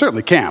time, but you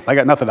certainly can't. I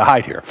got nothing to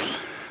hide here.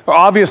 They're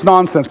obvious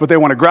nonsense, but they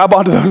want to grab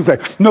onto those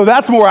and say, no,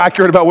 that's more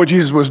accurate about what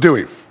Jesus was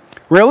doing.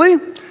 Really?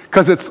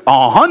 Because it's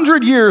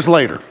 100 years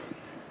later,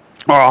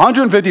 or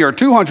 150 or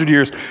 200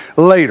 years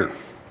later,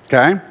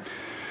 okay?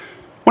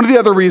 One of the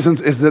other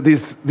reasons is that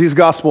these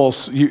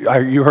Gospels,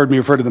 you heard me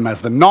refer to them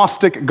as the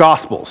Gnostic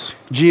Gospels,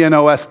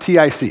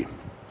 Gnostic,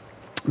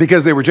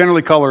 because they were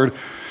generally colored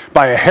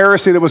by a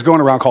heresy that was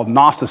going around called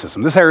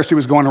Gnosticism. This heresy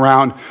was going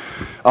around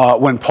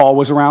when Paul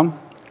was around.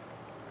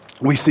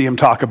 We see him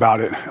talk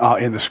about it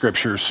in the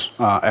scriptures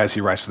as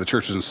he writes to the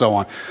churches and so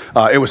on.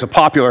 It was a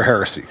popular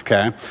heresy,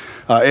 okay?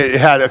 It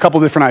had a couple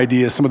different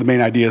ideas. Some of the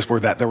main ideas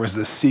were that there was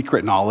this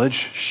secret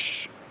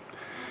knowledge,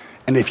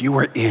 and if you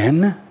were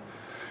in,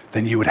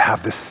 then you would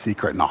have this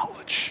secret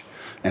knowledge.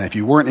 And if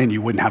you weren't in,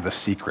 you wouldn't have the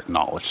secret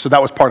knowledge. So that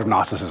was part of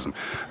Gnosticism.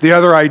 The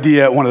other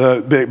idea, one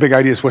of the big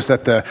ideas, was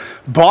that the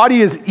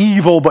body is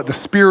evil, but the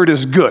spirit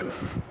is good.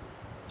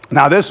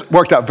 Now this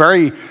worked out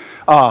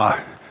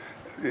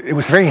it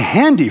was very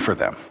handy for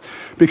them,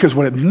 because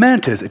what it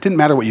meant is it didn't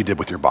matter what you did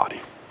with your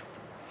body.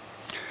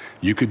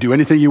 You could do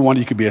anything you wanted.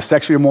 You could be as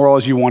sexually immoral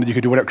as you wanted. You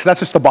could do whatever, because that's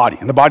just the body,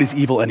 and the body's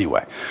evil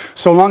anyway.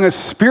 So long as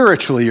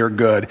spiritually you're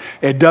good,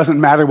 it doesn't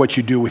matter what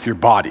you do with your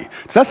body.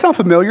 Does that sound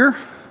familiar?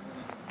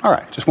 All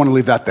right, just want to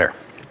leave that there.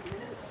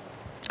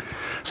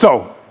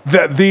 So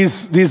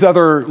these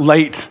other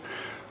late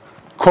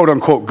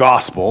quote-unquote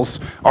Gospels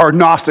are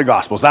Gnostic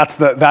Gospels. That's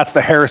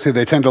the heresy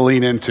they tend to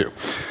lean into.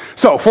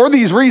 So for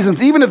these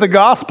reasons, even if the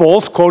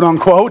Gospels,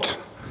 quote-unquote,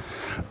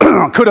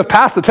 could have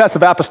passed the test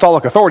of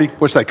apostolic authority,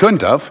 which they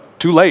couldn't have,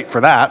 too late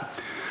for that,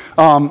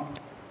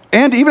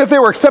 and even if they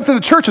were accepted in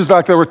the churches,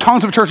 like there were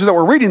tons of churches that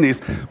were reading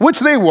these, which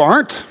they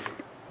weren't,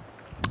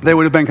 they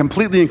would have been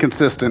completely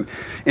inconsistent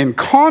in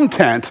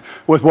content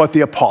with what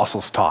the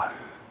apostles taught,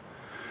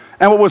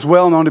 and what was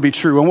well known to be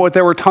true, and what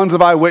there were tons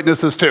of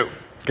eyewitnesses to,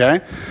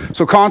 okay?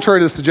 So contrary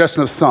to the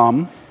suggestion of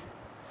some,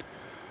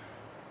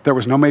 there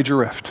was no major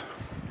rift.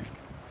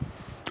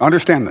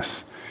 Understand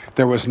this.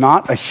 There was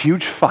not a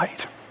huge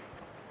fight.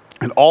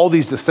 And all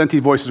these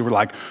dissenting voices were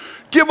like,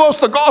 give us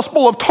the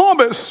gospel of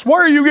Thomas. Why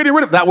are you getting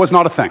rid of it? That was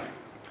not a thing.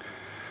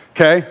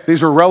 Okay?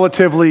 These were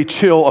relatively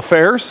chill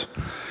affairs,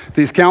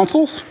 these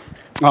councils.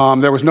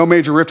 There was no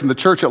major rift in the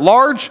church at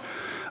large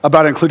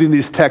about including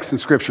these texts in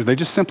Scripture. They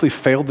just simply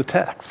failed the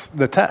test.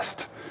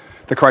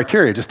 The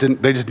criteria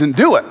they just didn't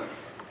do it.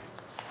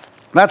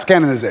 That's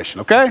canonization,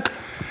 okay?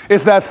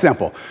 It's that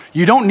simple.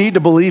 You don't need to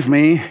believe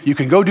me. You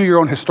can go do your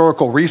own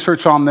historical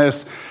research on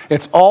this.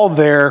 It's all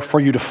there for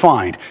you to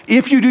find.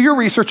 If you do your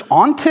research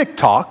on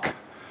TikTok,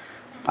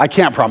 I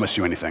can't promise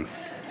you anything,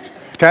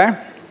 okay?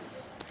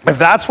 If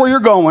that's where you're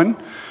going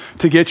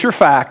to get your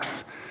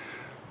facts,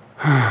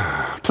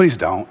 please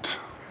don't.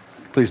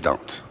 Please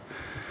don't.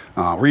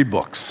 Read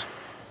books.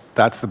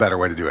 That's the better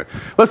way to do it.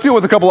 Let's deal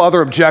with a couple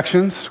other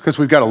objections, because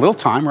we've got a little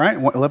time, right?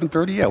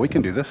 11:30? Yeah, we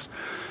can do this.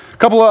 A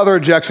couple of other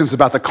objections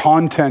about the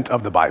content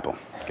of the Bible,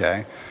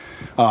 okay?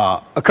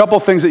 A couple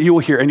of things that you will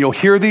hear, and you'll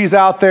hear these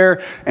out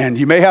there, and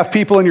you may have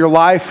people in your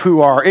life who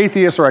are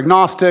atheists or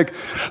agnostic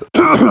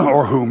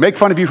or who make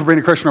fun of you for being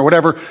a Christian or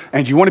whatever,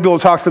 and you want to be able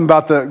to talk to them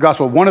about the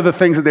gospel. One of the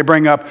things that they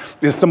bring up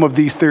is some of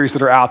these theories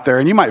that are out there,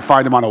 and you might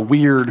find them on a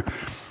weird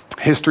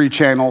History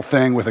Channel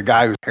thing with a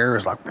guy whose hair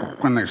is like,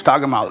 when they're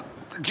talking about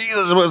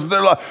Jesus was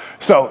the...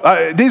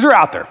 So these are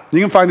out there. You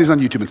can find these on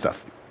YouTube and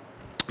stuff.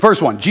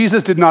 First one,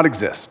 Jesus did not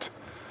exist.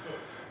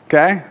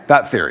 Okay,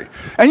 that theory.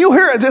 And you'll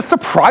hear, it's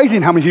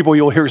surprising how many people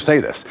you'll hear say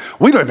this.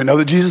 We don't even know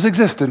that Jesus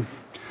existed.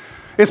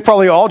 It's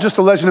probably all just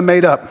a legend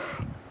made up.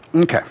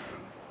 Okay.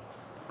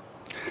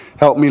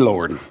 Help me,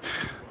 Lord.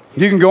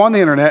 You can go on the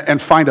internet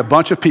and find a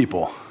bunch of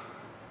people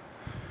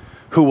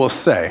who will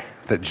say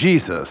that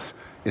Jesus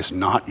is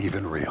not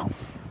even real.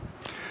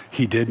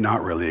 He did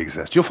not really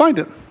exist. You'll find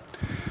it.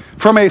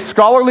 From a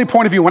scholarly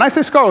point of view, when I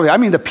say scholarly, I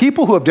mean the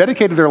people who have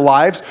dedicated their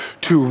lives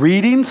to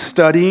reading,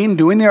 studying,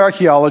 doing the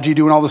archaeology,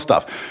 doing all this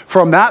stuff.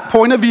 From that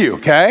point of view,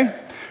 okay?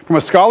 From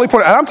a scholarly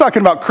point, and I'm talking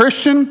about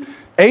Christian,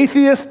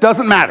 atheist,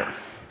 doesn't matter.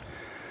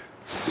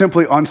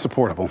 Simply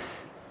unsupportable.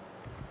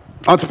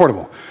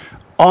 Unsupportable.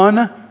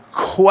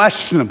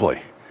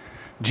 Unquestionably,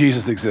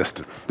 Jesus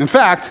existed. In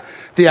fact,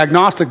 the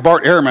agnostic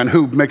Bart Ehrman,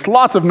 who makes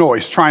lots of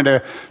noise trying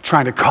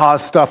to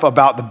cause stuff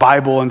about the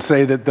Bible and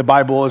say that the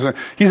Bible isn't,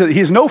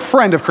 he's no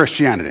friend of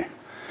Christianity.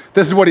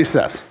 This is what he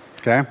says,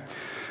 okay?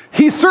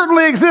 He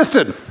certainly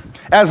existed,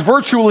 as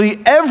virtually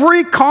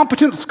every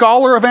competent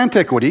scholar of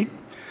antiquity,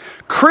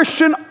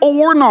 Christian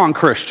or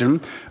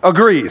non-Christian,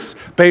 agrees,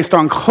 based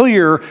on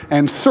clear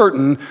and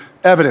certain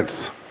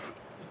evidence.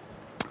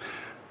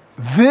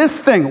 This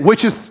thing,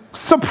 which is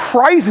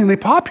surprisingly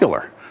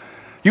popular,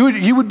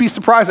 you would be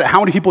surprised at how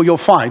many people you'll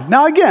find.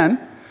 Now again,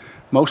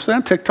 mostly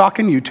on TikTok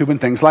and YouTube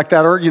and things like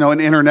that, or an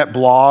internet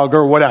blog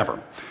or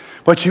whatever.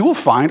 But you will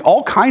find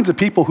all kinds of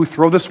people who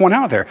throw this one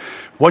out there.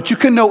 What you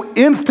can know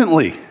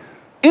instantly,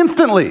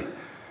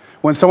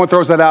 when someone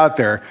throws that out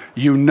there,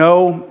 you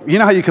know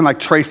how you can like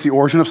trace the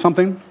origin of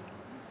something?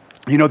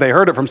 You know they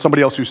heard it from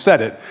somebody else who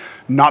said it,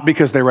 not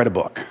because they read a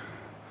book,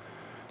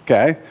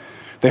 okay?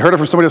 They heard it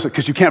from somebody else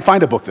because you can't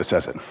find a book that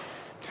says it.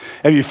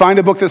 If you find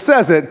a book that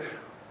says it,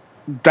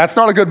 that's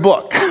not a good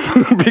book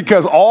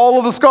because all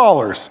of the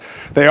scholars,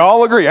 they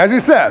all agree. As he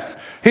says,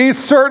 he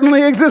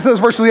certainly exists as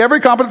virtually every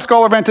competent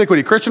scholar of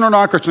antiquity, Christian or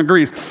non-Christian,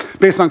 agrees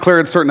based on clear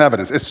and certain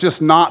evidence. It's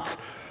just not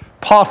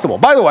possible.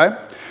 By the way,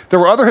 there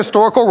were other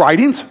historical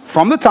writings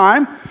from the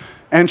time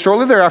and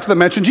shortly thereafter that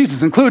mentioned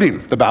Jesus,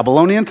 including the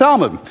Babylonian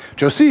Talmud,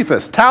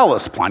 Josephus,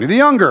 Thallus, Pliny the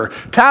Younger,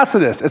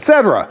 Tacitus,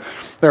 etc.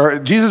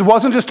 Jesus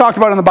wasn't just talked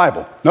about in the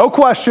Bible. No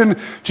question,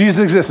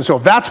 Jesus existed. So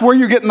if that's where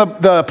you're getting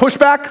the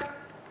pushback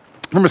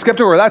from a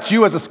skeptic, or that's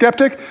you as a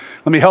skeptic,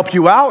 let me help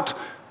you out.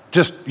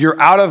 Just you're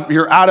out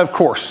of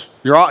course.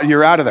 You're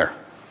out of there.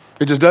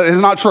 It just is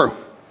not true.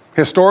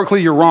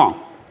 Historically, you're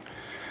wrong.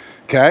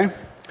 Okay?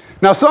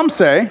 Now some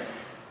say,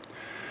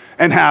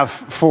 and have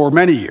for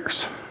many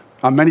years,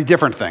 on many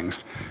different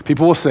things,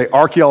 people will say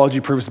archaeology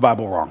proves the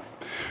Bible wrong.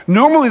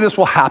 Normally this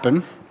will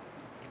happen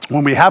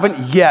when we haven't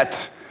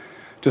yet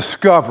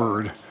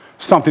discovered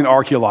something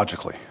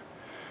archaeologically.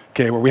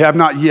 Okay, where we have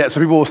not yet.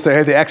 So people will say,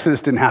 hey, the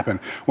Exodus didn't happen.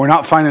 We're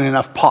not finding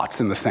enough pots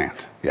in the sand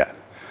yet. I'm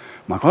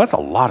like, well, that's a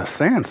lot of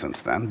sand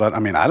since then. But I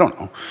mean, I don't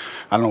know.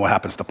 I don't know what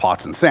happens to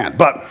pots and sand.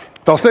 But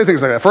they'll say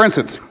things like that. For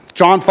instance,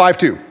 John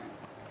 5:2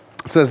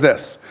 says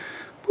this.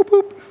 Boop,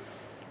 boop.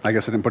 I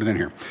guess I didn't put it in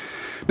here.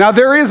 Now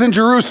there is in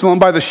Jerusalem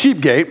by the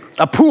sheep gate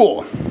a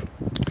pool,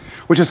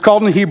 which is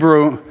called in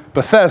Hebrew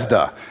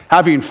Bethesda,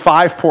 having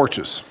 5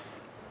 porches.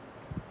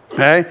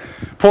 Okay?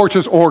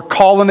 Porches or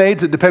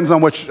colonnades, it depends on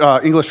which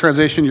English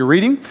translation you're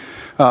reading,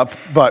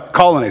 but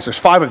colonnades, there's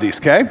 5 of these,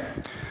 okay?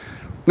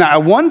 Now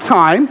at one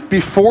time,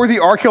 before the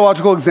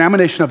archaeological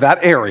examination of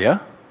that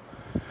area,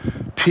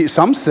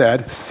 some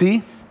said,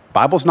 see,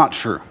 Bible's not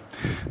true.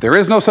 There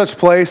is no such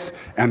place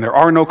and there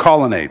are no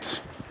colonnades.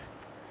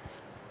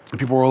 And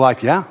people were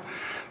like, yeah,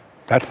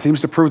 that seems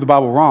to prove the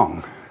Bible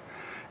wrong.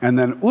 And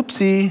then,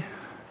 oopsie,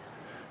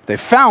 they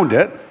found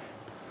it,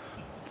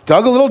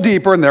 dug a little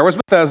deeper, and there was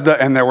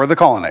Bethesda, and there were the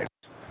colonnades.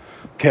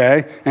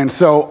 Okay? And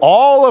so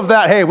all of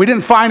that, hey, we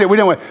didn't find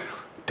it,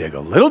 dig a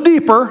little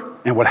deeper,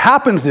 and what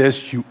happens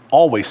is you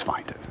always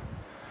find it.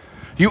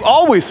 You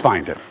always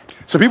find it.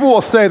 So people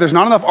will say there's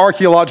not enough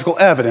archaeological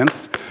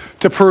evidence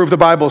to prove the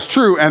Bible's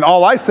true, and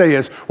all I say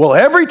is, well,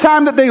 every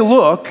time that they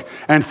look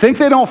and think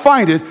they don't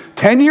find it,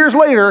 10 years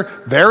later,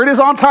 there it is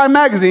on Time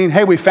magazine,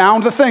 hey, we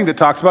found the thing that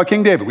talks about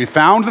King David. We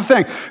found the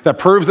thing that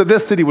proves that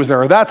this city was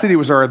there, or that city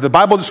was there, or the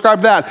Bible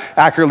described that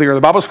accurately, or the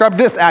Bible described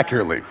this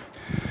accurately.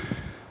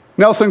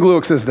 Nelson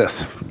Glueck says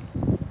this.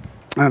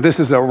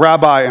 This is a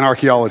rabbi and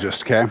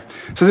archaeologist, okay?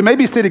 Says it may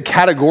be stated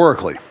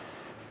categorically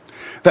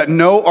that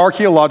no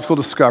archaeological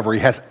discovery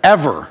has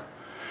ever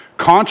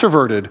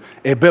controverted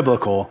a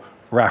biblical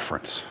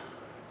reference.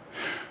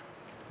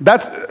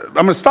 I'm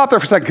going to stop there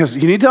for a second because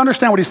you need to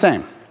understand what he's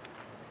saying.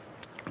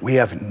 We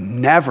have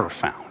never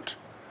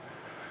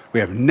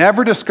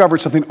discovered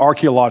something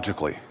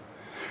archaeologically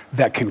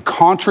that can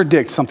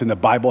contradict something the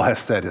Bible has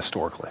said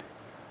historically.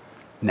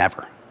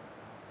 Never.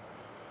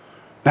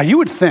 Now you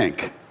would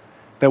think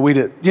that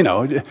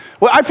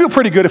I feel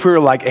pretty good if we were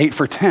like 8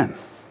 for 10,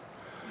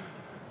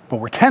 but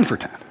we're 10 for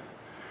 10.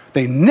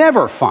 They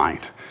never find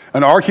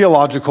an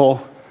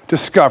archaeological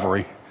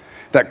discovery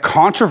that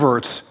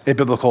controverts a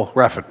biblical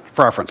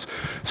reference.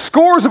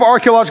 Scores of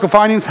archaeological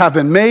findings have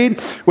been made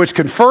which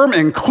confirm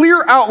in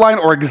clear outline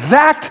or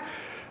exact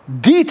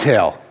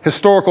detail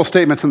historical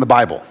statements in the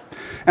Bible.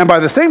 And by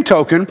the same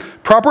token,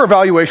 proper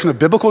evaluation of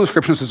biblical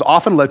descriptions has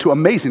often led to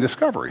amazing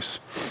discoveries.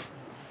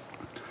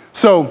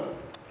 So,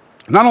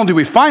 not only do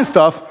we find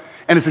stuff,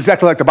 and it's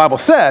exactly like the Bible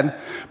said,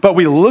 but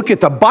we look at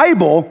the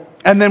Bible,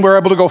 and then we're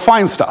able to go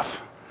find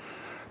stuff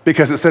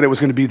because it said it was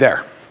going to be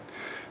there.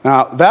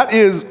 Now, that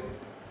is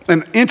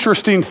an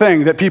interesting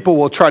thing that people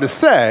will try to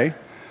say,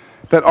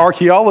 that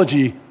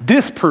archaeology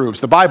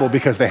disproves the Bible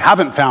because they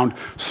haven't found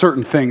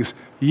certain things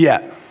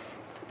yet.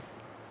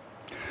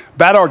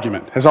 Bad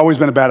argument has always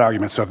been a bad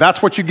argument. So if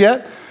that's what you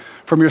get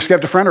from your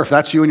skeptic friend, or if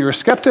that's you and you're a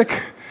skeptic,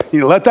 you need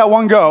to let that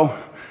one go.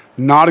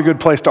 Not a good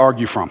place to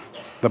argue from.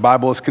 The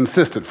Bible is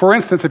consistent. For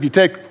instance, if you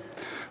take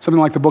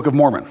something like the Book of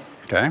Mormon,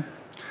 okay?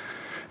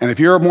 And if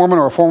you're a Mormon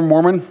or a former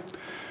Mormon,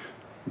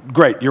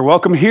 great, you're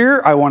welcome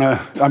here.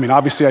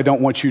 Obviously I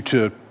don't want you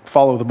to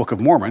follow the Book of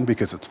Mormon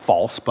because it's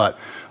false, but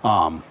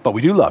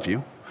we do love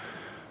you.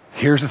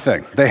 Here's the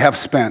thing. They have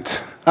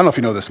spent, I don't know if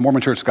you know this,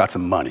 Mormon Church's got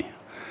some money.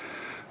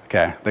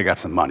 Okay, they got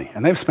some money.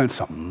 And they've spent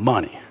some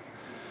money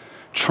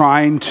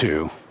trying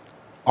to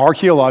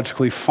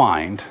archaeologically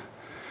find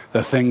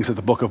the things that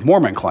the Book of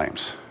Mormon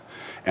claims.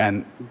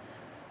 And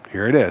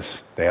here it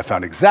is. They have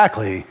found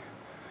exactly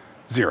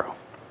 0.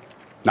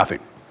 Nothing.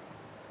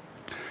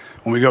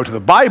 When we go to the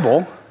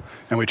Bible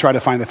and we try to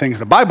find the things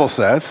the Bible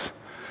says,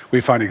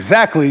 we find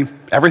exactly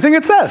everything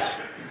it says.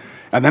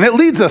 And then it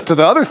leads us to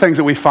the other things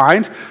that we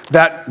find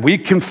that we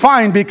can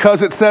find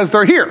because it says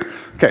they're here.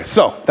 Okay,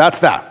 so that's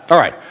that. All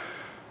right,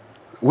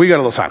 we got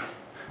a little time.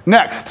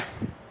 Next,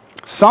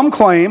 some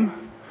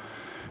claim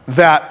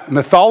that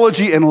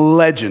mythology and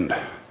legend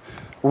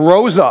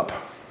rose up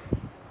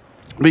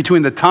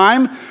between the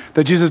time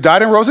that Jesus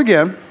died and rose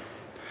again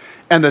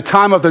and the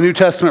time of the New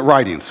Testament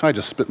writings. I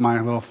just spit my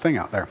little thing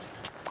out there.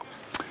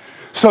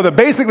 So that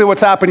basically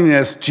what's happening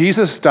is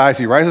Jesus dies,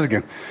 he rises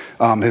again.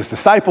 His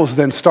disciples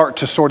then start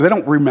to they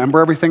don't remember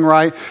everything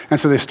right, and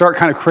so they start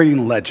kind of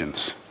creating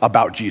legends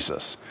about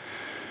Jesus.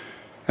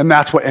 And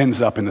that's what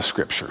ends up in the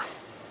scripture,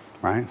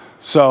 right?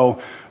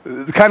 So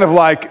kind of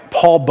like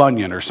Paul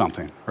Bunyan or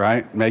something,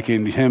 right?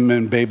 Making him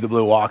and Babe the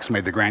Blue Ox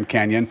made the Grand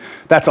Canyon.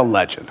 That's a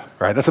legend,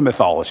 right? That's a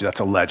mythology, that's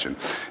a legend.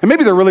 And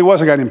maybe there really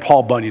was a guy named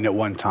Paul Bunyan at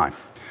one time.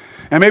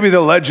 And maybe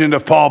the legend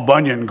of Paul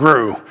Bunyan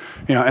grew,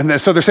 and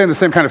so they're saying the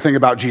same kind of thing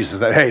about Jesus,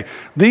 that, hey,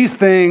 these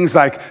things,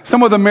 like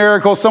some of the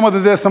miracles, some of the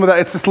this, some of that,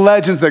 it's just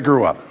legends that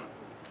grew up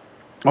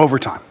over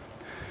time.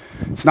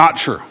 It's not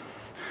true.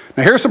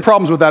 Now, here's some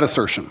problems with that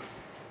assertion.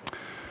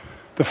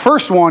 The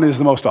first one is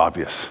the most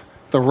obvious.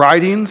 The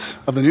writings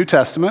of the New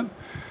Testament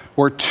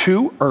were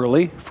too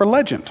early for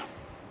legend.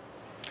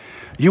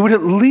 You would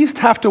at least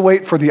have to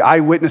wait for the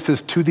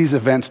eyewitnesses to these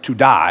events to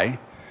die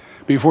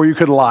before you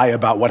could lie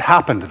about what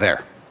happened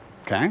there.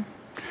 Okay?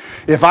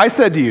 If I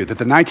said to you that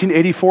the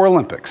 1984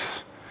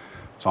 Olympics,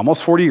 it's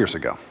almost 40 years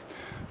ago,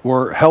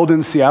 were held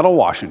in Seattle,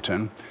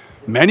 Washington,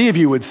 many of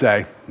you would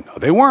say, no,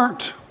 they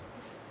weren't,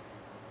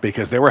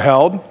 because they were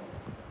held,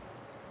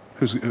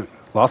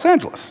 Los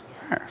Angeles.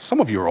 Some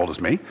of you are old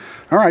as me.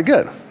 All right,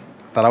 good.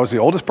 Thought I was the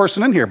oldest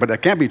person in here, but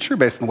that can't be true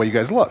based on the way you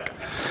guys look.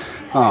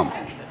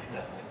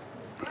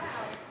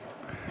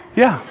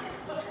 Yeah.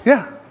 What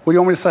do you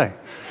want me to say?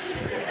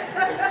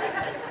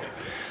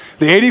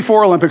 The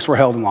 84 Olympics were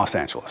held in Los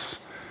Angeles.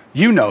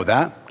 You know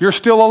that. You're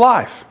still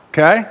alive,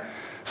 okay?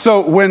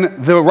 So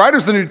when the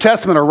writers of the New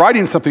Testament are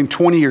writing something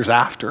 20 years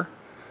after,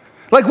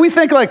 like we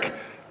think like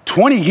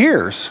 20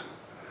 years,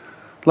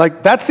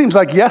 like that seems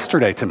like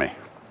yesterday to me.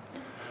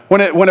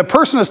 When a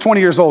person is 20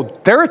 years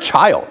old, they're a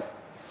child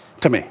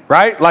to me,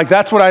 right? Like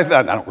that's what I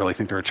don't really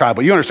think they're a child,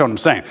 but you understand what I'm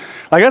saying.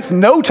 Like that's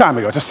no time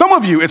ago. To some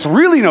of you, it's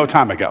really no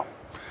time ago,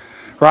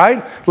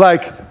 right?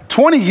 Like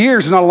 20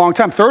 years is not a long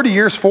time. 30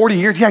 years, 40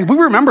 years, yeah, we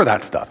remember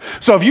that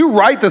stuff. So if you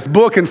write this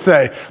book and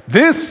say,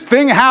 this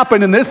thing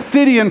happened in this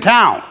city and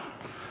town,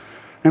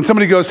 and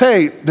somebody goes,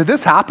 hey, did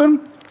this happen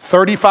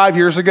 35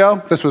 years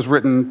ago? This was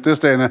written this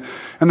day,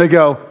 and they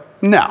go,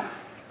 no,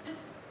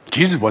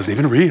 Jesus wasn't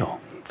even real.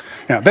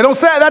 They don't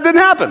say that didn't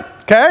happen,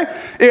 okay?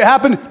 It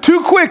happened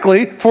too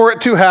quickly for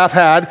it to have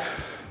had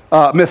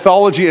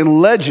mythology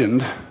and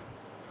legend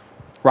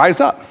rise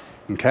up,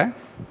 okay?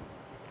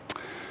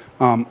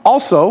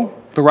 Also,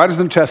 the writers of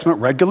the New Testament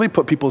regularly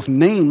put people's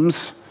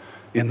names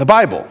in the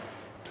Bible.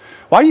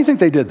 Why do you think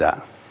they did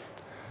that?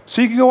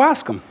 So you could go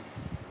ask them.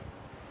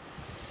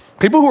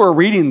 People who were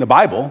reading the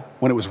Bible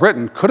when it was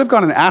written could have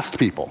gone and asked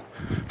people.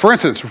 For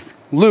instance,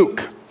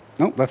 Luke.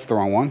 No, that's the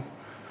wrong one.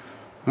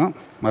 Oh,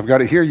 I've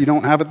got it here. You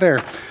don't have it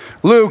there.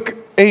 Luke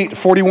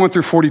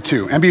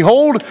 8:41-42. And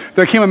behold,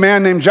 there came a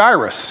man named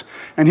Jairus,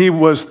 and he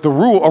was a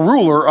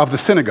ruler of the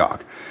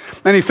synagogue.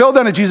 And he fell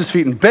down at Jesus'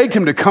 feet and begged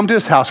him to come to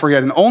his house, for he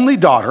had an only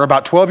daughter,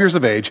 about 12 years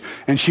of age,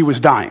 and she was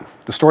dying.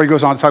 The story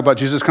goes on to talk about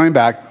Jesus coming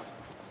back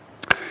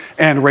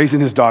and raising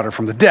his daughter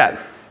from the dead.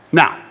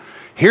 Now,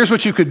 here's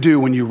what you could do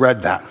when you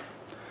read that.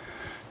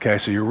 Okay,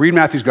 so you read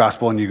Matthew's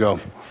gospel and you go,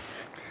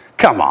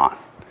 come on,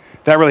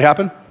 that really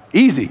happened?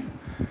 Easy.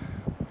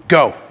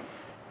 Go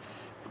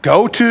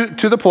to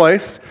the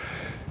place,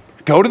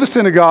 go to the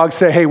synagogue,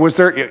 say, hey,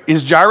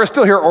 is Jairus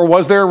still here, or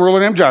was there a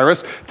ruler named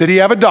Jairus? Did he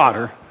have a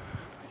daughter?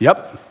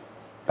 Yep,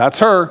 that's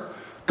her.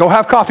 Go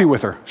have coffee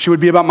with her. She would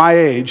be about my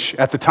age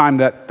at the time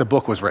that the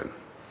book was written,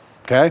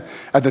 okay?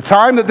 At the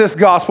time that this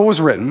gospel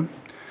was written,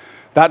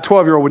 that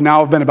 12-year-old would now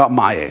have been about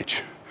my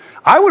age.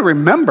 I would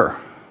remember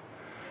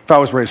if I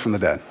was raised from the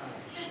dead,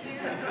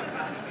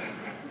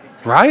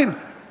 right?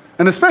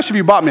 And especially if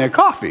you bought me a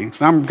coffee,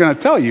 I'm going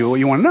to tell you what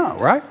you want to know,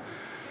 right?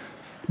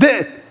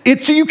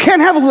 You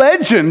can't have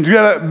legend. You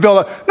gotta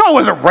build no, I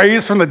wasn't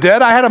raised from the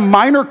dead. I had a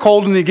minor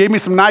cold and he gave me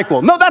some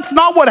NyQuil. No, that's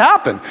not what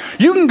happened.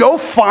 You can go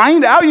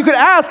find out. You could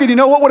ask, and you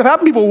know what would have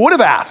happened? People would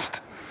have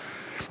asked.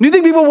 Do you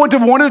think people would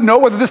have wanted to know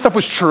whether this stuff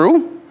was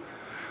true?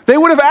 They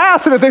would have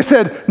asked, and if they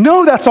said,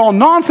 no, that's all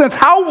nonsense,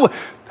 how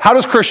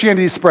does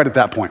Christianity spread at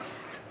that point?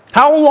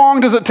 How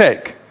long does it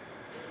take?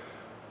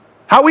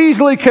 How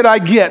easily could I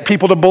get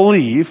people to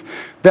believe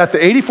that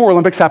the 84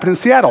 Olympics happened in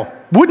Seattle?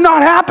 Would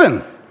not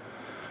happen.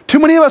 Too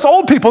many of us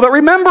old people that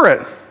remember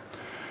it,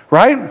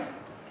 right?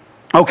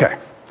 Okay,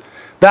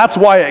 that's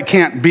why it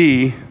can't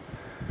be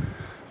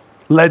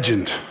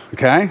legend,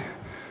 okay?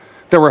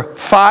 There were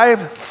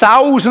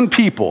 5,000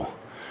 people,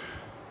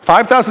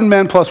 5,000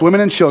 men plus women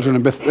and children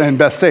in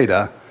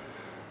Bethsaida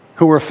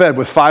who were fed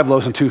with 5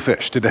 loaves and 2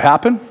 fish. Did it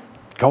happen?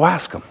 Go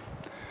ask them.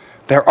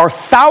 There are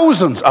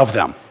thousands of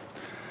them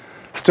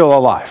still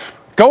alive.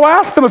 Go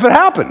ask them if it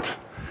happened.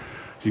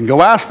 You can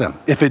go ask them.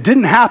 If it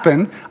didn't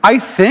happen, I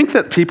think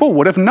that people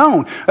would have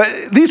known.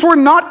 These were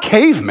not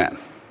cavemen,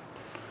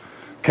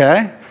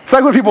 okay? It's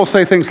like when people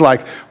say things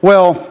like,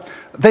 well,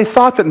 they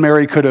thought that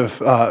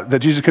that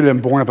Jesus could have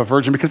been born of a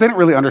virgin because they didn't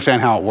really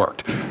understand how it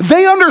worked.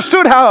 They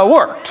understood how it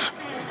worked,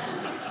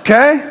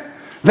 okay?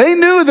 They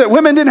knew that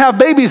women didn't have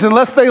babies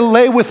unless they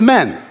lay with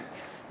men,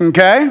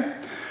 okay?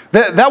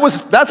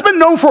 That's been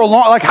known for a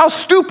long, like how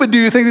stupid do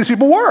you think these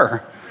people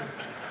were?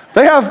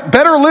 They have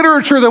better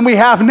literature than we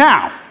have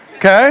now.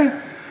 Okay?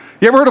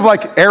 You ever heard of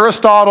like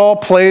Aristotle,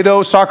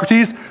 Plato,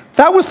 Socrates?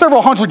 That was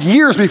several hundred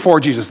years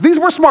before Jesus. These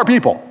were smart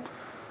people.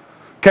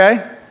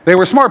 Okay? They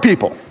were smart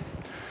people.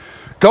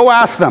 Go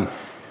ask them.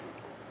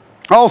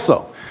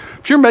 Also,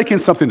 if you're making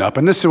something up,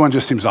 and this one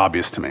just seems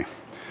obvious to me,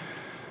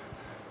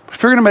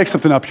 if you're going to make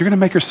something up, you're going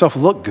to make yourself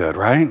look good,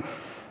 right? You're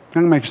not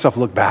going to make yourself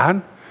look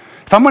bad.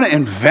 If I'm going to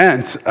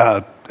invent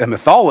a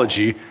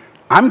mythology,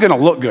 I'm going to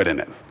look good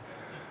in it.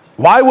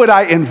 Why would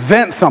I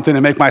invent something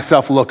and make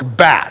myself look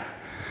bad?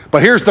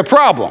 But here's the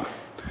problem.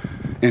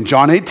 In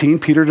John 18,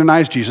 Peter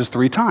denies Jesus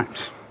 3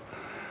 times.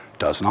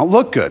 Does not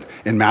look good.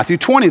 In Matthew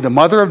 20, the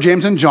mother of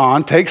James and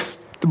John takes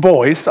the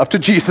boys up to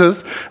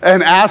Jesus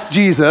and asks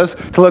Jesus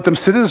to let them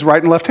sit at his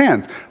right and left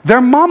hand.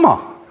 Their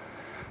mama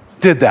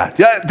did that.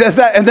 Yeah, does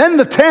that. And then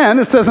the 10,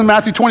 it says in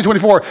Matthew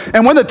 20:24,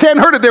 and when the 10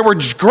 heard it, they were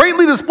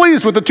greatly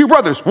displeased with the 2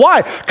 brothers.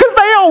 Why? Because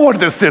they all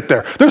wanted to sit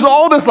there. There's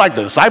all this, like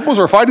the disciples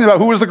were fighting about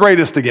who was the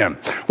greatest again.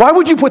 Why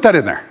would you put that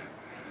in there?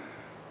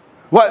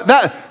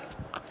 Why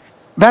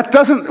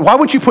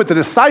would you put the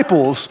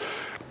disciples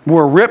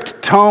were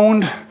ripped,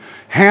 toned,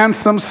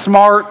 handsome,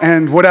 smart,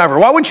 and whatever?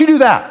 Why wouldn't you do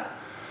that?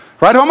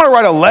 Right? If I'm going to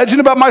write a legend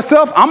about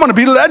myself, I'm going to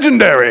be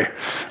legendary.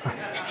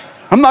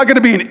 I'm not going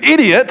to be an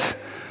idiot,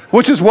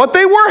 which is what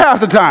they were half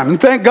the time. And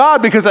thank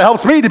God, because it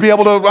helps me to be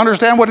able to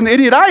understand what an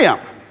idiot I am.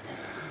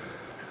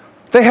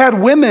 They had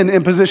women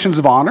in positions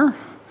of honor,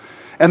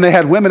 and they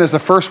had women as the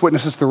first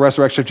witnesses to the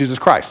resurrection of Jesus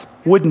Christ.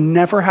 Would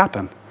never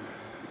happen.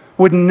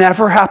 Would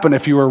never happen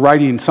if you were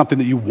writing something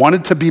that you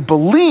wanted to be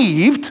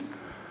believed.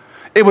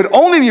 It would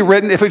only be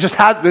written if it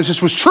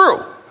just was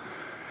true.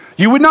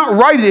 You would not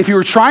write it if you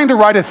were trying to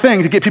write a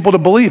thing to get people to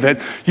believe it.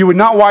 You would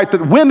not write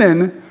that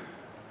women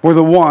were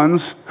the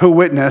ones who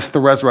witnessed the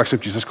resurrection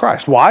of Jesus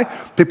Christ. Why?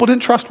 People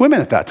didn't trust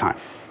women at that time.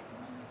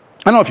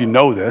 I don't know if you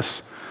know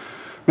this.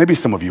 Maybe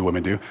some of you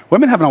women do.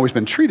 Women haven't always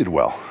been treated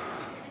well.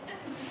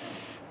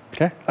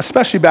 Okay?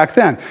 Especially back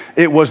then.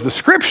 It was the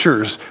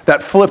scriptures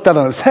that flipped that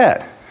on its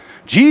head.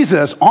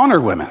 Jesus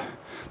honored women.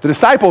 The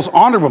disciples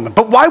honored women.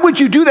 But why would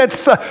you do that?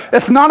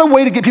 It's not a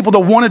way to get people to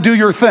want to do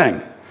your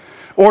thing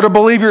or to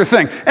believe your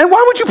thing. And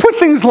why would you put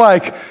things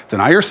like,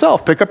 deny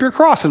yourself, pick up your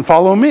cross and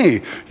follow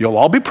me. You'll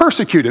all be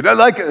persecuted.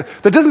 Like,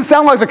 that doesn't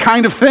sound like the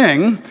kind of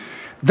thing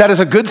that is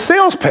a good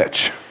sales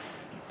pitch.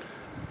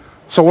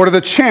 So what are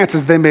the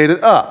chances they made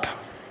it up?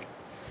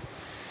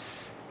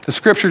 The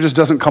scripture just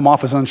doesn't come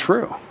off as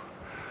untrue.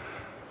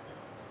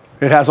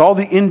 It has all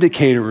the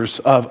indicators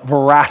of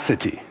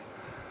veracity.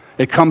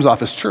 It comes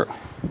off as true.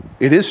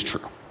 It is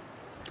true.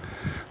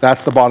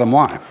 That's the bottom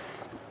line.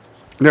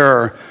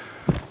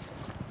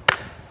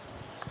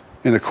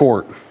 In the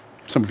court,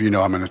 some of you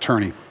know I'm an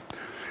attorney.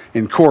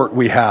 In court,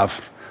 we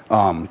have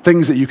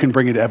things that you can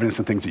bring into evidence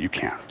and things that you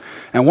can't.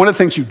 And one of the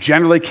things you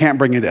generally can't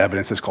bring into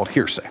evidence is called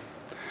hearsay.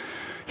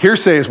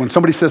 Hearsay is when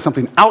somebody says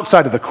something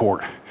outside of the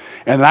court,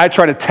 and then I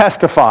try to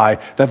testify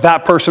that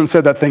that person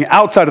said that thing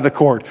outside of the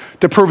court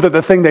to prove that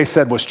the thing they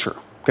said was true.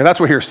 Okay,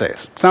 that's what hearsay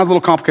is. Sounds a little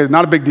complicated,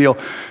 not a big deal,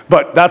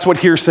 but that's what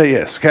hearsay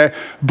is, okay?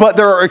 But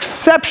there are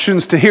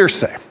exceptions to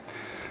hearsay.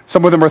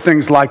 Some of them are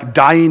things like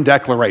dying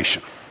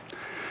declaration.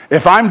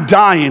 If I'm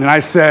dying and I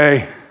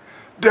say,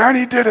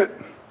 Daddy did it,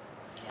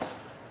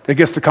 it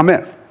gets to come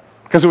in.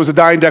 Because it was a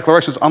dying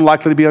declaration, it's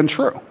unlikely to be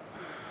untrue.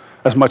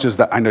 As much as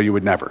that, I know you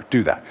would never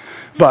do that.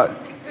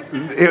 But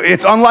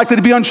it's unlikely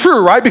to be untrue,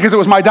 right? Because it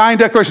was my dying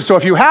declaration. So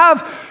if you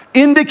have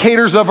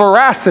indicators of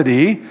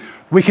veracity,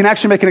 we can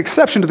actually make an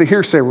exception to the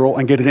hearsay rule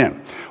and get it in.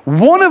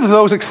 One of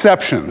those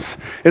exceptions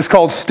is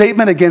called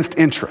statement against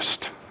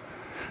interest.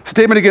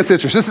 Statement against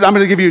interest. I'm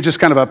going to give you just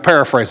kind of a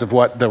paraphrase of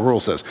what the rule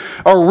says.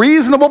 A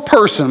reasonable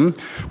person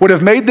would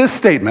have made this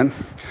statement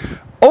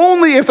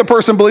only if the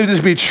person believed it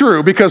to be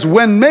true, because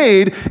when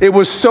made, it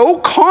was so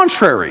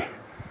contrary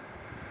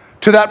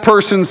to that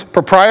person's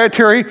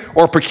proprietary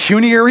or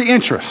pecuniary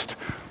interest.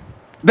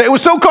 That it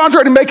was so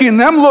contrary to making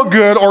them look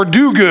good or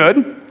do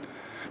good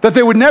that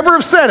they would never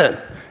have said it.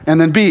 And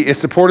then B, it's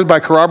supported by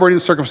corroborating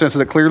circumstances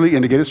that clearly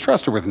indicate its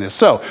trustworthiness.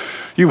 So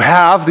you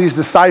have these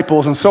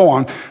disciples and so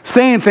on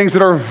saying things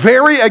that are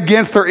very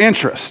against their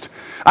interest.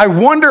 I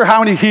wonder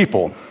how many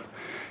people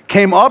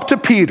came up to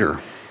Peter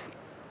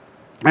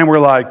and were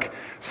like,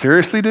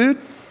 seriously, dude?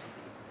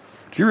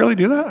 Did you really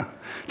do that?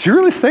 Did you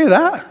really say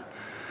that?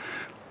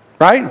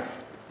 Right?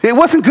 It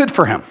wasn't good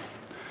for him.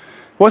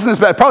 It wasn't as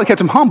bad. It probably kept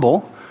him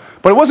humble,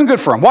 but it wasn't good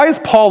for him. Why is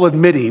Paul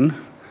admitting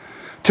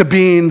to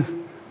being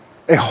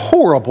a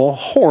horrible,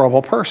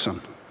 horrible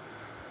person?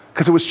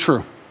 Because it was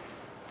true.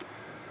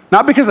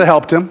 Not because it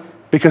helped him,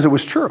 because it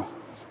was true.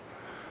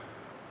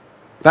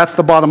 That's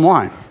the bottom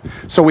line.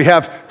 So we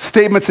have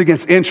statements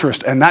against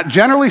interest, and that,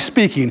 generally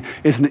speaking,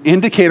 is an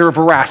indicator of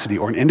veracity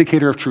or an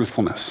indicator of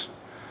truthfulness.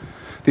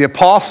 The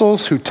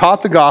apostles who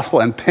taught the gospel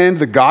and penned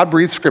the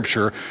God-breathed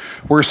scripture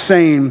were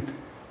saying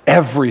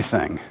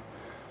everything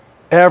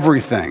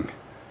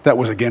that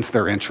was against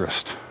their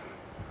interest.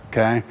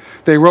 Okay?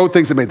 They wrote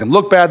things that made them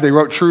look bad. They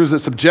wrote truths that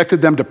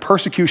subjected them to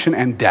persecution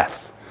and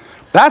death.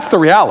 That's the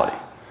reality.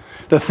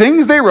 The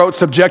things they wrote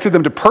subjected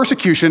them to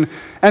persecution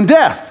and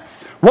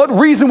death. What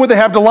reason would they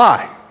have to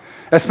lie?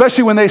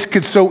 Especially when they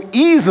could so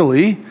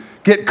easily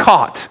get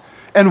caught.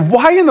 And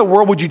why in the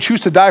world would you choose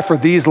to die for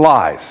these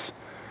lies?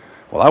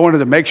 Well, I wanted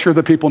to make sure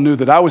that people knew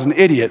that I was an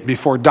idiot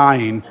before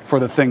dying for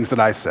the things that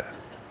I said.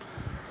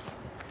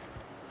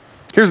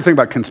 Here's the thing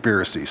about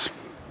conspiracies.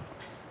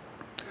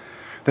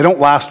 They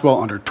don't last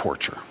well under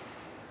torture.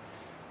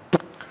 You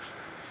know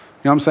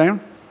what I'm saying?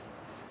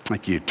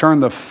 Like you turn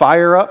the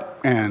fire up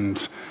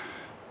and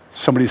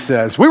somebody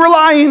says, we were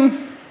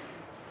lying.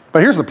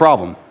 But here's the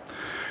problem.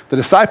 The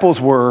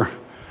disciples were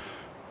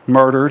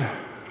murdered,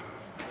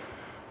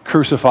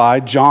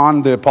 crucified.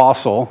 John the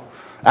apostle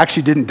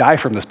actually didn't die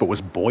from this, but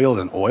was boiled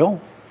in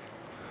oil.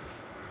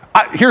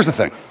 Here's the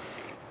thing.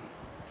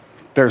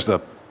 There's the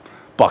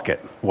bucket,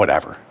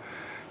 whatever.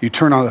 You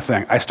turn on the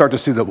thing. I start to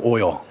see the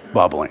oil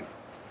bubbling.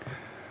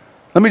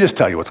 Let me just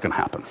tell you what's going to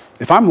happen.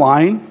 If I'm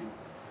lying,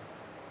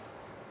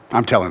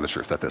 I'm telling the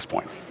truth at this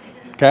point,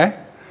 okay?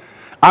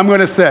 I'm going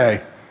to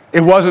say,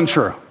 it wasn't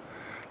true.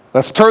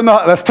 Let's turn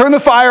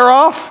the fire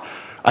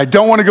off. I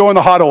don't want to go in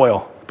the hot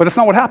oil. But that's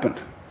not what happened.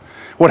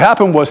 What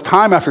happened was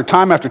time after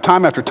time after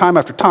time after time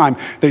after time,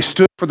 they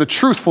stood for the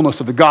truthfulness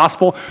of the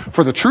gospel,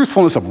 for the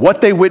truthfulness of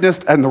what they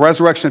witnessed and the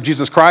resurrection of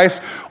Jesus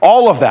Christ,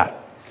 all of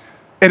that.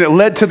 And it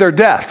led to their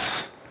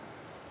deaths.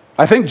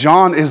 I think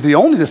John is the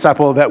only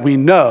disciple that we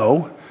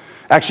know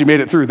actually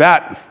made it through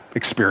that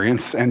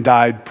experience and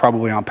died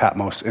probably on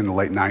Patmos in the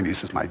late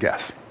 90s is my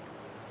guess.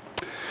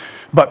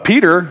 But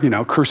Peter,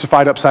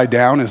 crucified upside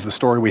down is the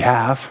story we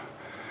have.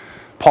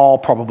 Paul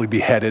probably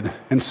beheaded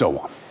and so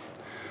on.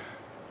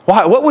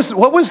 Why? What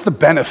was the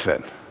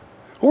benefit?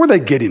 What were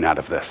they getting out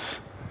of this?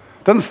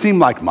 Doesn't seem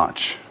like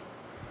much.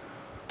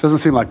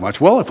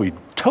 Well, if we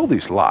tell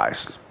these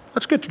lies,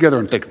 let's get together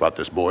and think about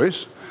this,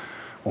 boys.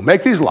 We'll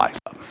make these lies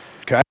up,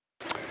 okay?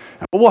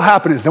 And what will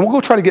happen is then we'll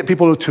go try to get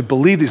people to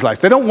believe these lies.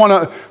 They don't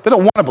want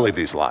to believe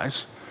these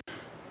lies.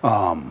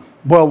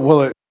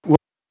 Will it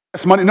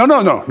cost money?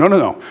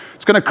 No.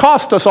 It's going to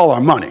cost us all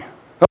our money.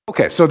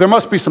 Okay, so there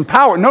must be some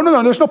power.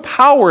 No, there's no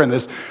power in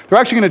this. They're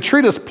actually going to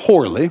treat us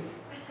poorly.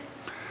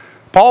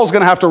 Paul's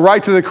going to have to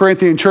write to the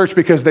Corinthian church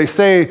because they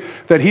say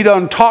that he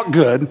doesn't talk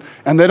good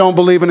and they don't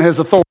believe in his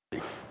authority.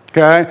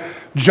 Okay?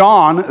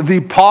 John, the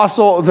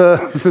apostle, the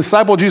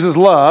disciple Jesus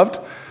loved,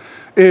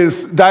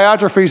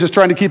 Diotrephes is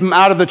trying to keep him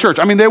out of the church.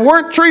 I mean, they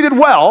weren't treated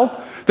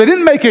well. They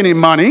didn't make any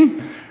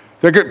money.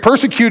 They get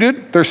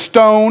persecuted. They're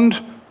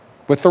stoned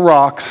with the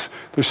rocks.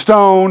 They're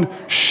stoned,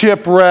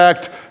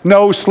 shipwrecked,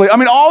 no sleep. I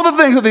mean, all the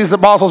things that these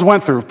apostles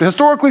went through,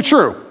 historically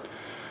true.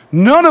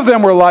 None of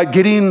them were like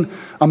getting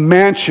a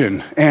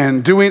mansion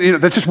and doing,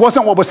 that just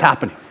wasn't what was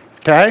happening,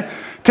 okay?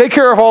 Take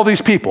care of all these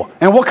people.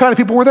 And what kind of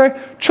people were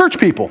they? Church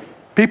people.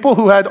 People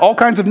who had all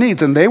kinds of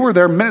needs, and they were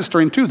there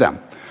ministering to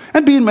them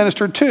and being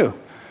ministered to.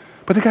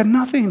 But they got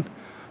nothing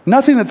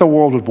that the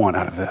world would want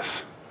out of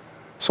this.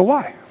 So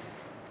why?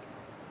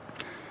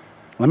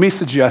 Let me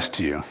suggest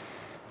to you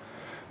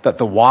that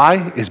the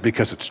why is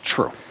because it's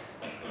true.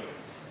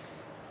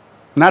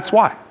 And that's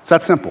why. It's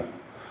that simple.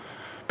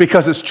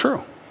 Because it's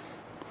true.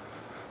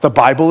 The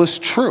Bible is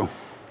true.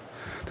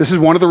 This is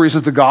one of the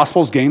reasons the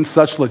Gospels gained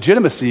such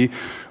legitimacy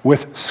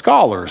with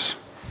scholars.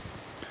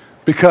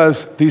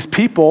 Because these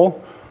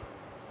people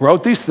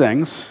wrote these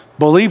things,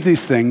 believed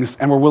these things,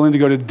 and were willing to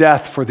go to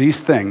death for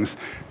these things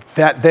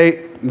that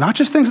they, not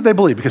just things that they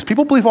believe, because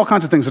people believe all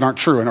kinds of things that aren't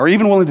true and are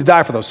even willing to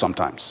die for those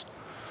sometimes.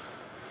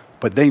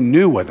 But they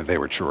knew whether they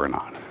were true or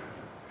not.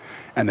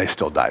 And they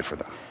still died for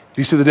them.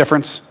 Do you see the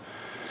difference?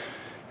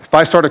 If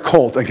I start a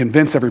cult and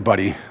convince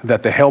everybody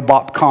that the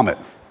Hale-Bopp comet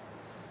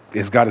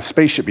has got a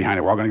spaceship behind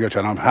it, we're all going to go to,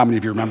 I don't know how many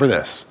of you remember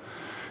this.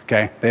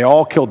 Okay? They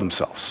all killed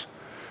themselves,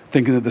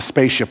 thinking that the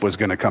spaceship was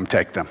going to come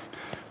take them.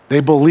 They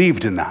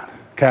believed in that.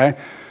 Okay?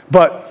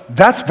 But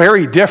that's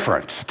very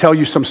different to tell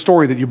you some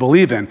story that you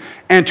believe in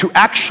and to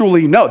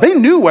actually know. They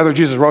knew whether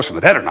Jesus rose from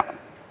the dead or not.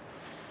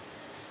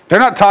 They're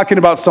not talking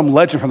about some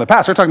legend from the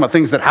past. They're talking about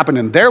things that happened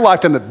in their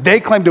lifetime that they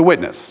claim to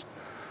witness.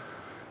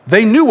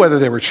 They knew whether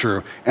they were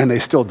true, and they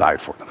still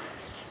died for them.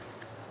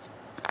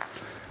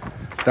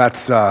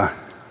 That's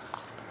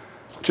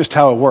just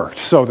how it worked.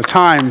 So the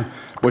time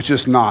was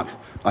just not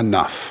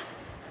enough.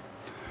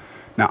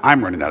 Now,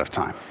 I'm running out of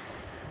time.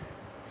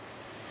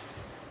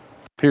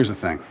 Here's the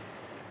thing.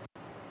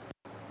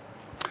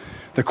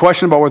 The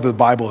question about whether the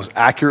Bible is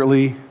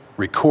accurately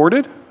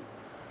recorded,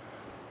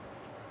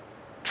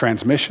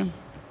 transmission,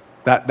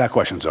 that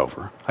question's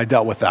over. I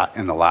dealt with that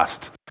in the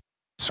last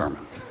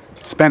sermon.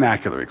 It's been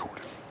accurately recorded.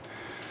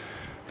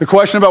 The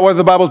question about whether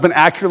the Bible's been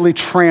accurately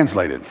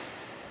translated,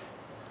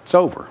 it's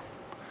over.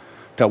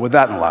 Dealt with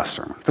that in the last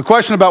sermon. The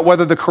question about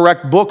whether the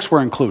correct books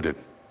were included,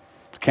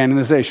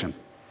 canonization.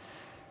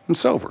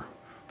 It's over.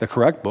 The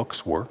correct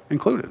books were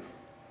included.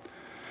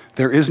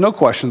 There is no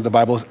question that the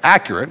Bible is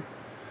accurate,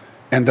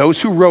 and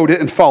those who wrote it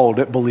and followed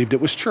it believed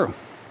it was true.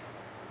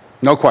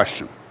 No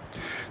question.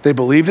 They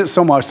believed it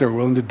so much they were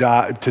willing to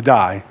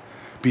die,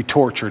 be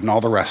tortured, and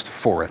all the rest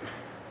for it.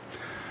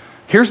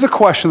 Here's the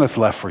question that's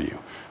left for you.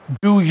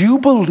 Do you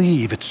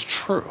believe it's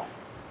true?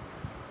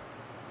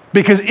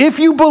 Because if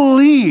you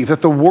believe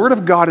that the Word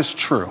of God is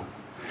true,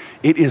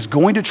 it is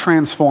going to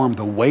transform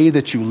the way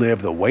that you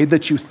live, the way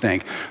that you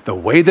think, the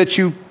way that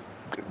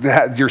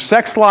your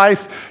sex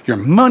life, your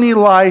money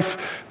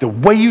life, the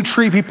way you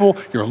treat people,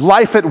 your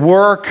life at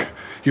work,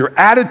 your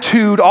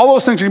attitude, all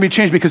those things are going to be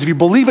changed because if you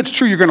believe it's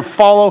true, you're going to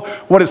follow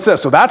what it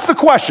says. So that's the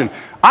question.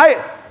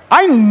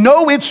 I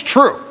know it's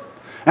true,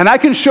 and I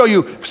can show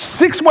you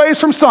 6 ways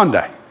from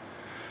Sunday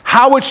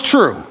how it's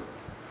true.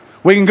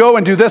 We can go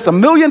and do this a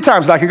million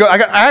times. I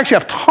actually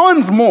have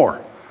tons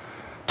more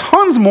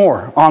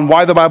on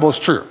why the Bible is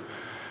true.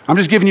 I'm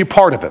just giving you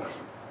part of it.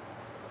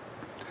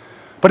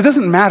 But it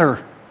doesn't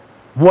matter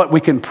what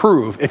we can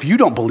prove if you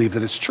don't believe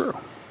that it's true,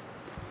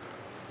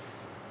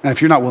 and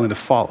if you're not willing to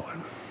follow it.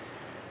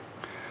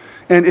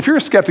 And if you're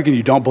a skeptic and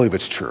you don't believe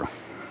it's true,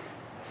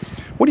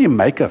 what do you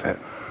make of it?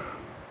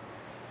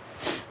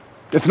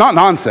 It's not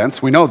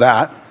nonsense. We know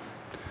that.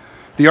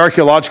 The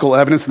archaeological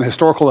evidence and the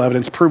historical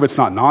evidence prove it's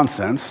not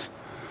nonsense.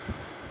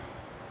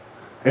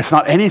 It's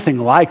not anything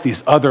like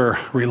these other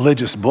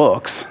religious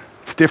books.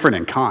 It's different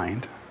in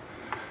kind.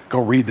 Go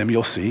read them,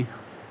 you'll see.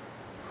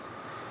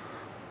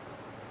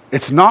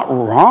 It's not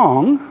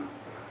wrong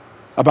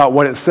about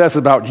what it says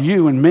about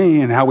you and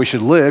me and how we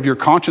should live. Your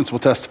conscience will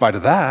testify to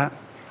that.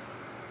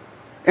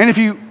 And if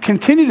you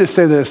continue to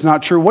say that it's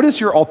not true, what is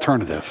your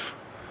alternative?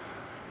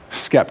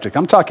 Skeptic.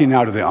 I'm talking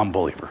now to the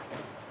unbeliever,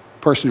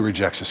 person who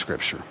rejects the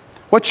scripture.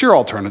 What's your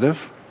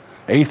alternative?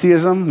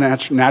 Atheism,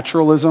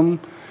 naturalism,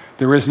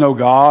 there is no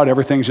God,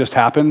 everything's just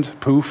happened,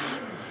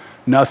 poof,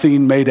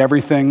 nothing made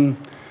everything,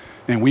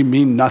 and we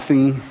mean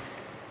nothing.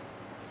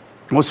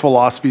 Most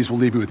philosophies will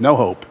leave you with no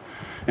hope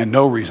and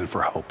no reason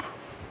for hope.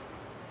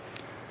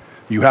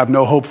 You have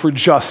no hope for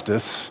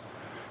justice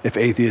if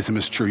atheism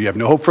is true. You have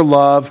no hope for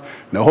love,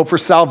 no hope for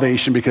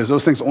salvation, because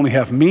those things only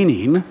have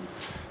meaning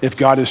if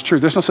God is true.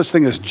 There's no such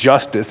thing as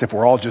justice if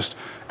we're all just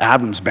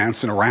atoms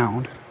bouncing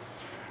around.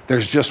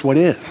 There's just what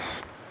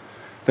is.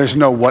 There's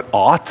no what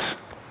ought.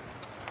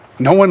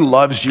 No one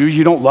loves you.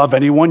 You don't love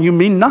anyone. You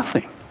mean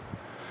nothing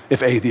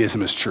if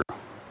atheism is true.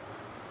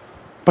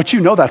 But you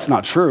know that's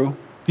not true.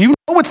 You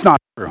know it's not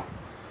true.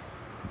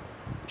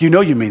 You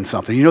know you mean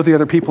something. You know the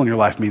other people in your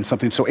life mean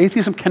something. So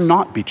atheism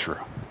cannot be true.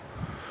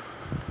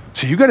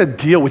 So you got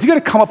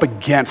to come up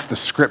against the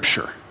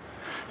scripture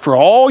for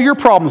all your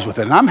problems with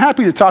it. And I'm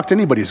happy to talk to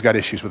anybody who's got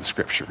issues with the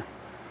scripture.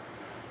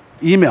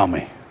 Email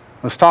me.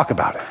 Let's talk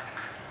about it.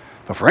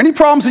 But for any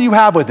problems that you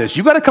have with this,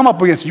 you got to come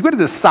up against it. You got to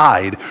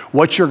decide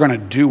what you're going to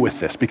do with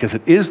this, because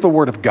it is the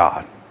Word of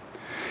God.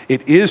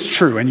 It is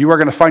true, and you are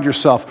going to find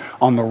yourself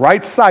on the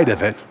right side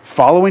of it,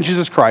 following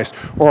Jesus Christ,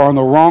 or on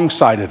the wrong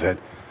side of it,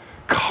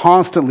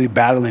 constantly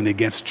battling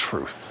against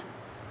truth.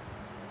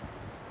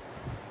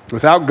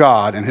 Without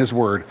God and His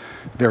Word,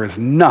 there is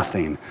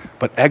nothing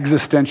but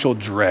existential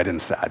dread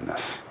and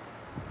sadness.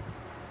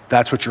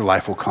 That's what your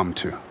life will come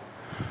to.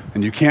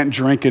 And you can't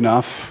drink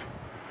enough,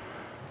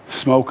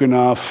 smoke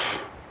enough,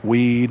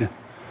 weed,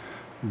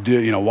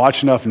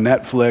 watch enough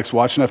Netflix,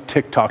 watch enough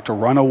TikTok to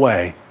run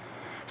away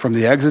from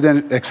the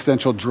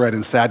existential dread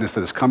and sadness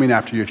that is coming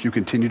after you if you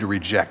continue to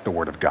reject the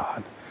Word of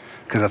God,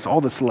 because that's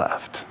all that's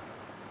left.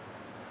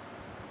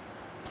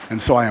 And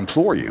so I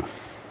implore you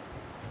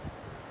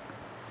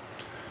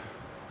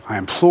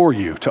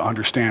to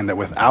understand that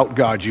without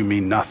God you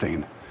mean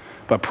nothing,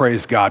 but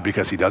praise God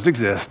because He does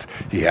exist.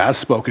 He has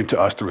spoken to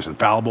us through His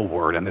infallible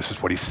Word, and this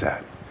is what He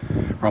said.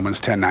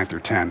 Romans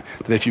 10:9-10,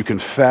 that if you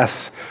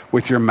confess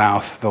with your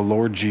mouth the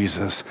Lord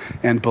Jesus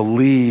and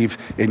believe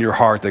in your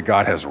heart that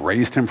God has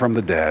raised Him from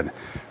the dead,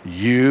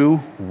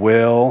 you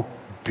will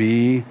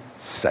be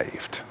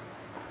saved.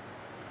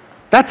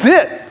 That's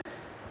it.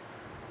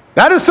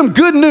 That is some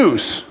good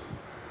news.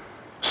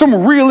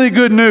 Some really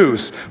good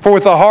news. For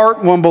with the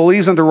heart one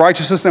believes unto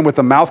righteousness, and with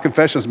the mouth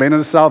confession is made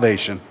unto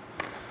salvation.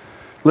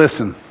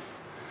 Listen,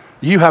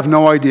 you have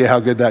no idea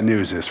how good that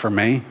news is for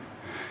me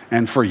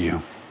and for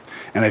you.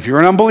 And if you're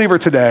an unbeliever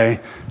today,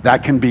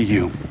 that can be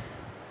you.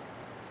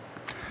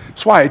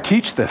 That's why I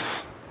teach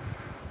this.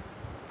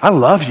 I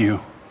love you.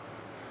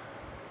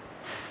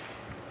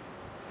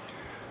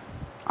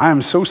 I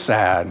am so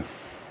sad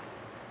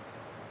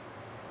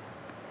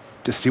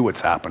to see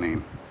what's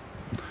happening.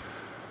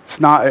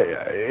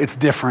 It's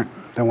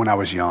different than when I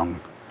was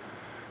young.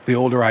 The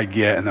older I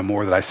get and the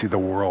more that I see the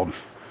world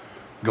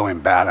going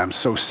bad, I'm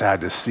so sad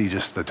to see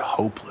just the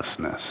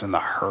hopelessness and the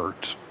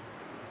hurt.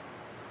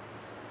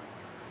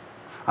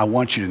 I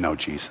want you to know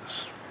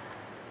Jesus.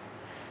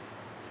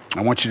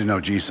 I want you to know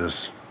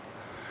Jesus.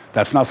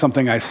 That's not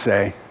something I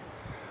say,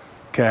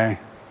 okay?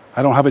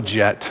 I don't have a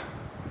jet.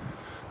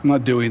 I'm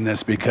not doing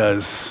this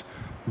because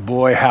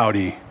Boy,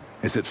 howdy,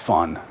 is it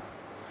fun.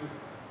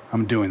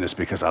 I'm doing this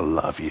because I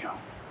love you.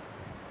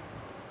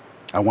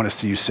 I want to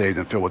see you saved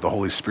and filled with the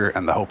Holy Spirit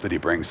and the hope that he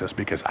brings us,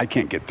 because I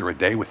can't get through a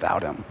day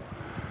without him.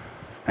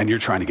 And you're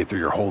trying to get through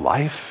your whole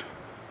life.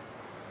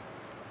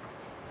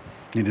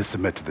 You need to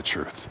submit to the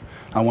truth.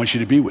 I want you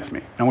to be with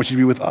me. I want you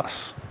to be with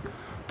us,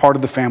 part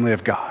of the family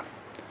of God.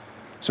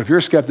 So if you're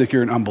a skeptic,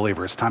 you're an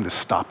unbeliever, it's time to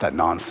stop that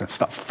nonsense.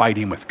 Stop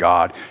fighting with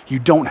God. You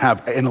don't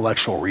have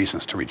intellectual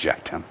reasons to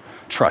reject him.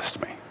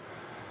 Trust me.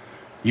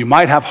 You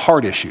might have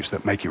heart issues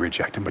that make you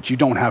reject him, but you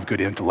don't have good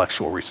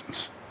intellectual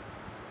reasons.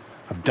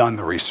 I've done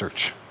the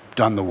research,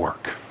 done the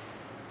work.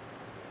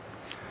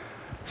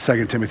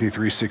 2 Timothy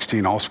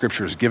 3:16, all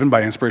scripture is given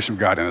by inspiration of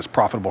God and is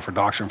profitable for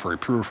doctrine, for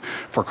reproof,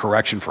 for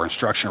correction, for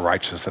instruction in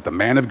righteousness, that the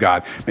man of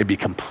God may be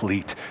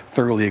complete,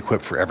 thoroughly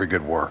equipped for every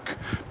good work.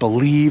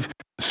 Believe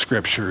the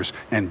scriptures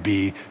and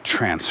be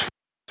transformed.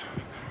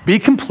 Be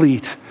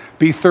complete,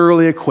 be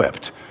thoroughly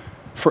equipped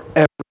for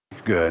every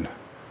good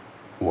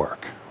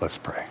work. Let's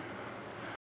pray.